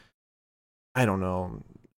 like, I don't know,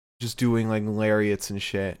 just doing like lariats and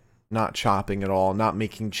shit, not chopping at all, not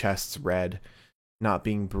making chests red, not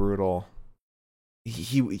being brutal.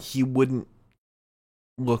 He wouldn't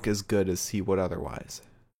look as good as he would otherwise.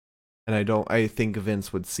 And I think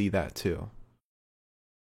Vince would see that too.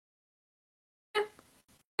 Yeah, I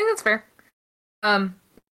think that's fair. I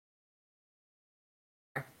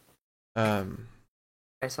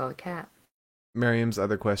saw the cat. Miriam's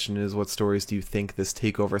other question is, what stories do you think this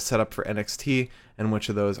takeover set up for NXT, and which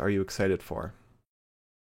of those are you excited for?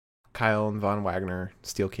 Kyle and Von Wagner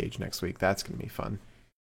Steel Cage next week. That's gonna be fun.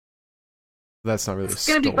 That's not really. It's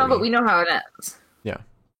gonna be fun, but we know how it ends. Yeah,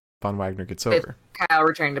 Von Wagner gets over. It's Kyle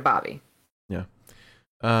returning to Bobby. Yeah.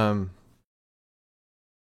 I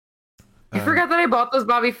forgot that I bought those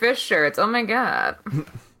Bobby Fish shirts. Oh my god.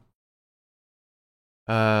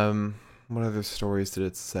 What other stories did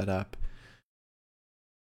it set up?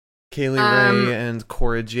 Kaylee Ray and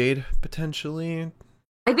Cora Jade potentially.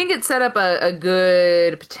 I think it set up a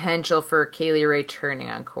good potential for Kaylee Ray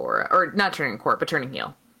turning on Cora, or not turning on Cora, but turning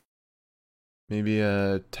heel. Maybe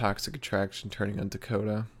a Toxic Attraction turning on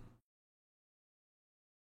Dakota.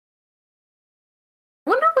 I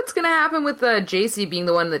wonder what's gonna happen with JC being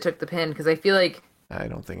the one that took the pin, because I feel like I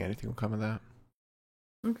don't think anything will come of that.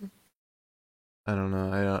 Okay. I don't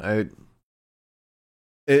know.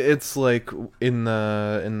 It's like in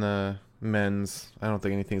the men's. I don't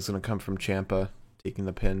think anything's gonna come from Ciampa taking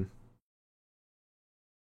the pin.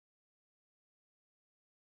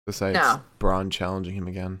 Besides Braun challenging him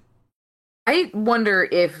again. I wonder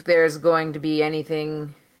if there's going to be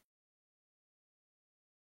anything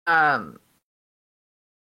I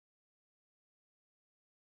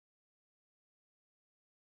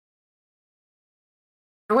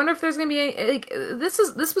wonder if there's going to be like this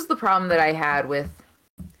was the problem that I had with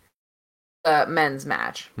men's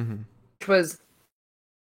match. Mm-hmm. Which was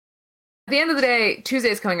at the end of the day,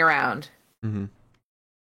 Tuesday's coming around. Mm-hmm.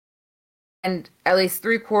 And at least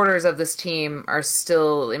 3/4 of this team are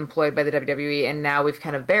still employed by the WWE, and now we've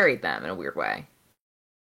kind of buried them in a weird way.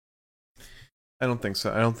 I don't think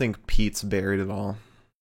so. I don't think Pete's buried at all.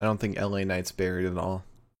 I don't think LA Knight's buried at all.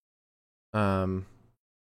 And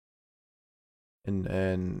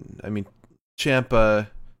I mean, Ciampa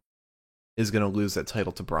is gonna lose that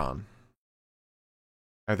title to Braun.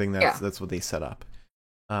 I think that's what they set up.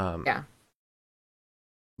 Yeah.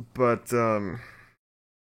 But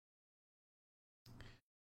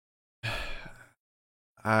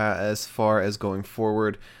as far as going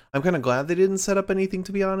forward, I'm kind of glad they didn't set up anything,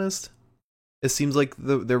 to be honest. It seems like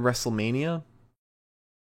they're WrestleMania,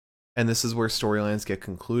 and this is where storylines get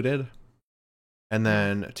concluded. And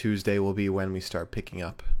then Tuesday will be when we start picking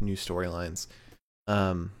up new storylines.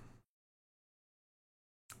 But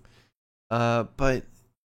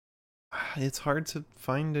it's hard to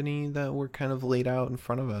find any that were kind of laid out in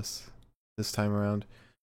front of us this time around.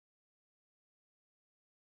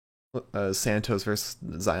 Santos versus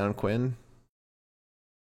Zion Quinn.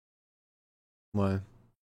 What?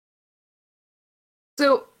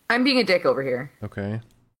 So I'm being a dick over here. Okay.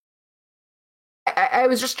 I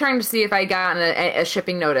was just trying to see if I got a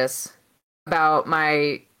shipping notice about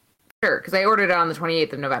my shirt, because I ordered it on the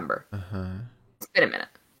 28th of November. It's been a minute.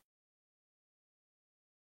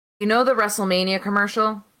 You know the WrestleMania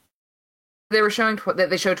commercial they were showing that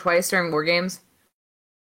they showed twice during War Games?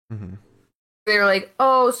 Mm-hmm. They were like,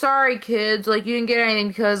 "Oh, sorry, kids, like you didn't get anything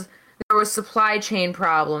because there was supply chain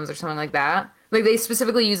problems," or something like that. Like they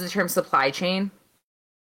specifically use the term supply chain.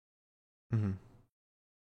 Mm-hmm.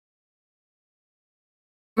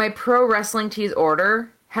 My Pro Wrestling Tees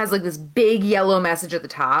order has like this big yellow message at the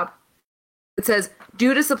top. It says,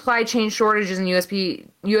 "Due to supply chain shortages and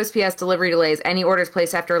USPS delivery delays, any orders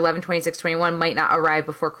placed after 11/26/21 might not arrive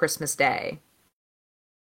before Christmas Day."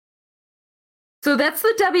 So that's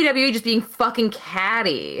the WWE just being fucking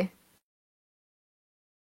catty.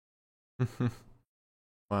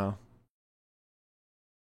 Wow.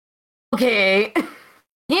 Okay.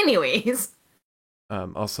 Anyways.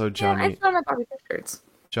 Also, Johnny. I found my Bobby Fish shirts.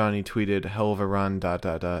 Johnny tweeted, "Hell of a run. ...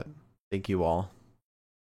 Thank you all."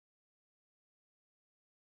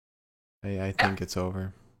 I think it's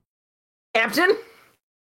over. Captain?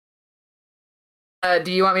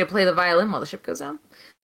 Do you want me to play the violin while the ship goes down?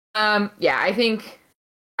 Yeah, I think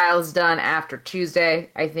trial's done after Tuesday.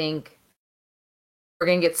 I think we're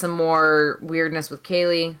gonna get some more weirdness with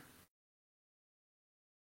Kaylee.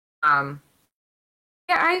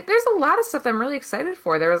 Yeah, there's a lot of stuff I'm really excited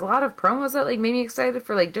for. There was a lot of promos that like made me excited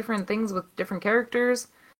for like different things with different characters.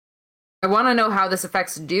 I want to know how this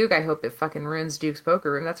affects Duke. I hope it fucking ruins Duke's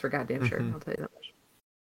poker room. That's for goddamn sure. I'll tell you that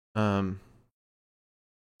much.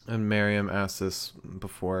 And Miriam asked this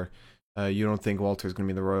before. You don't think Walter's going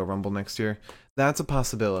to be the Royal Rumble next year? That's a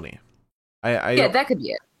possibility. Yeah, that could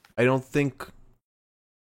be it. I don't think.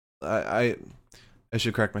 I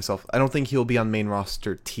should correct myself. I don't think he'll be on main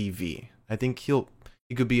roster TV. I think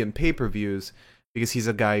he could be in pay-per-views because he's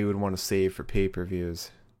a guy you would want to save for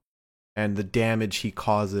pay-per-views, and the damage he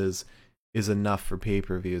causes is enough for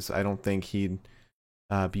pay-per-views. I don't think he'd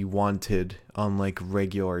be wanted on like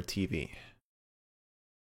regular TV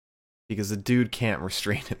because the dude can't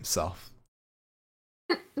restrain himself.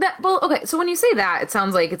 Okay. So when you say that, it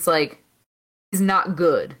sounds like it's like he's not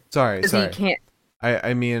good. Sorry. He can't.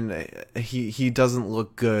 I mean, he doesn't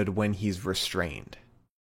look good when he's restrained.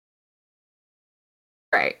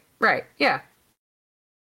 Right. Yeah.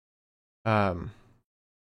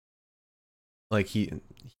 Like he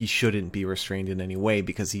shouldn't be restrained in any way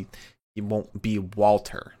because he won't be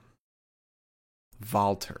Walter.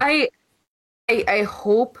 I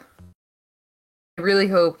hope. I really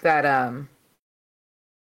hope that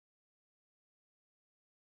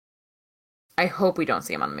I hope we don't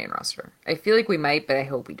see him on the main roster. I feel like we might, but I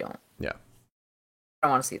hope we don't. Yeah. I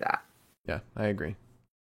don't want to see that. Yeah, I agree.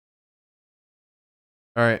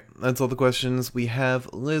 All right, that's all the questions we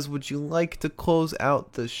have. Liz, would you like to close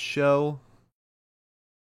out the show?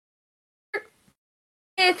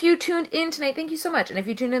 If you tuned in tonight, thank you so much. And if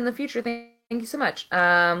you tuned in the future, thank you so much.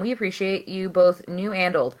 We appreciate you both new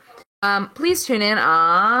and old. Please tune in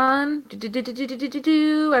on...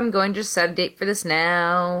 I'm going to just set a date for this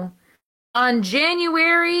now. On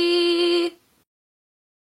January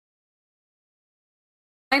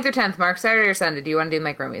 9th or 10th, Mark, Saturday or Sunday? Do you want to do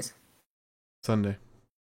Mike Romies? Sunday.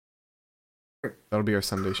 That'll be our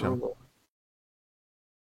Sunday show.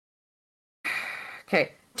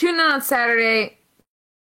 Okay. Tune in on Saturday.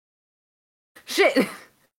 Shit.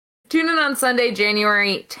 Tune in on Sunday,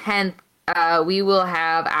 January 10th. We will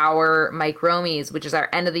have our Mike Romies, which is our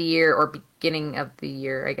end of the year or beginning of the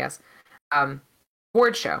year, I guess,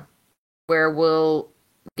 award show, where we'll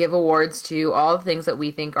give awards to all the things that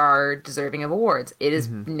we think are deserving of awards. It is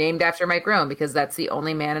named after Mike Rowe because that's the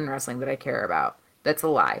only man in wrestling that I care about. That's a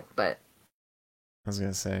lie, but I was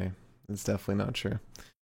gonna say it's definitely not true.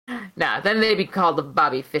 nah, then they'd be called the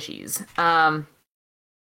Bobby Fishies. Yeah,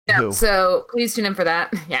 Who? so please tune in for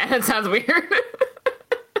that. Yeah, that sounds weird.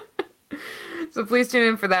 So please tune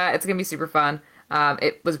in for that. It's gonna be super fun.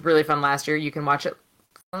 It was really fun last year. You can watch it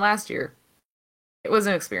from last year. It was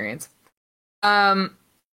an experience. And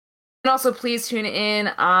also please tune in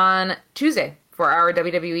on Tuesday for our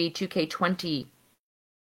WWE 2K20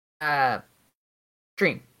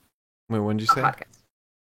 stream. Wait, when did you say? Podcast.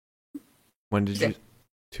 When did you?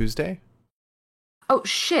 Tuesday? Oh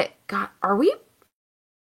shit! God, are we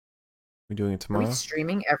doing it Are tomorrow? we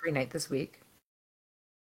streaming every night this week?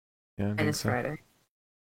 Yeah, I And think it's so. Friday.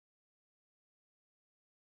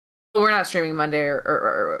 Well, we're not streaming Monday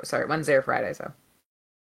or sorry, Wednesday or Friday, so.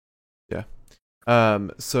 Yeah.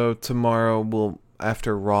 So tomorrow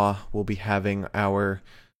after Raw we'll be having our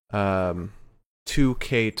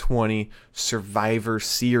 2K20 Survivor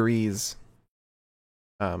Series.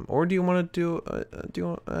 Or do you want to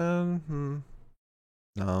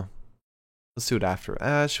no. Let's do it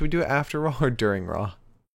after. Should we do it after Raw or during Raw?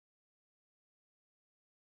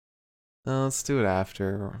 No, let's do it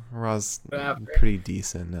after. Raw's pretty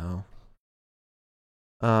decent now.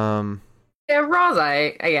 Yeah, Raw's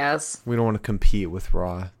I guess. We don't want to compete with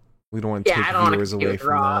Raw. We don't want to take viewers away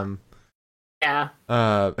from them.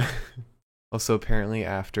 Yeah. Also, apparently,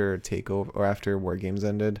 after Takeover or after War Games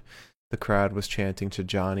ended, the crowd was chanting to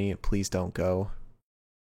Johnny, "Please don't go."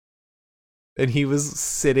 And he was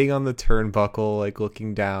sitting on the turnbuckle, like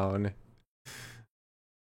looking down.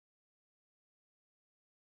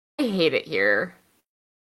 I hate it here.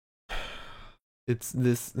 It's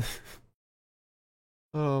this.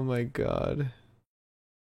 Oh my god.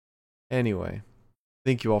 Anyway,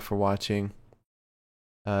 thank you all for watching.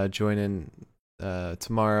 Join in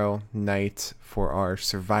tomorrow night for our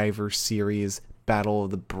Survivor Series Battle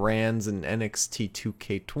of the Brands in NXT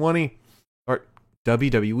 2K20 or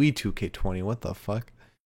WWE 2K20. What the fuck?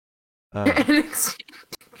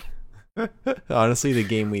 Honestly, the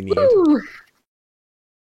game we need.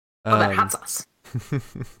 That hot sauce.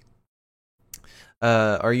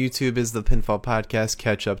 Our YouTube is the Pinfall Podcast.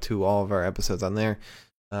 Catch up to all of our episodes on there.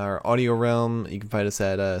 Our audio realm, you can find us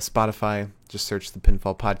at Spotify. Just search the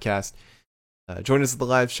Pinfall Podcast. Join us at the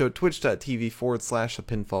live show, twitch.tv/the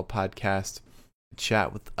Pinfall Podcast.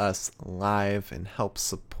 Chat with us live and help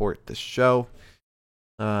support the show.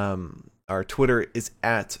 Our Twitter is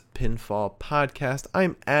at Pinfall Podcast.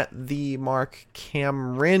 I'm at the Mark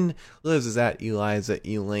Cameron. Liz is at Eliza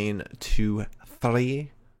Elaine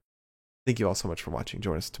 23. Thank you all so much for watching.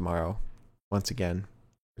 Join us tomorrow once again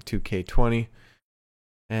for 2K20.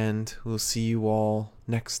 And we'll see you all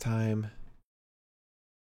next time.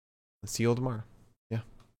 Let's see you all tomorrow. Yeah.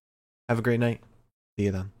 Have a great night. See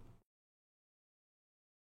you then.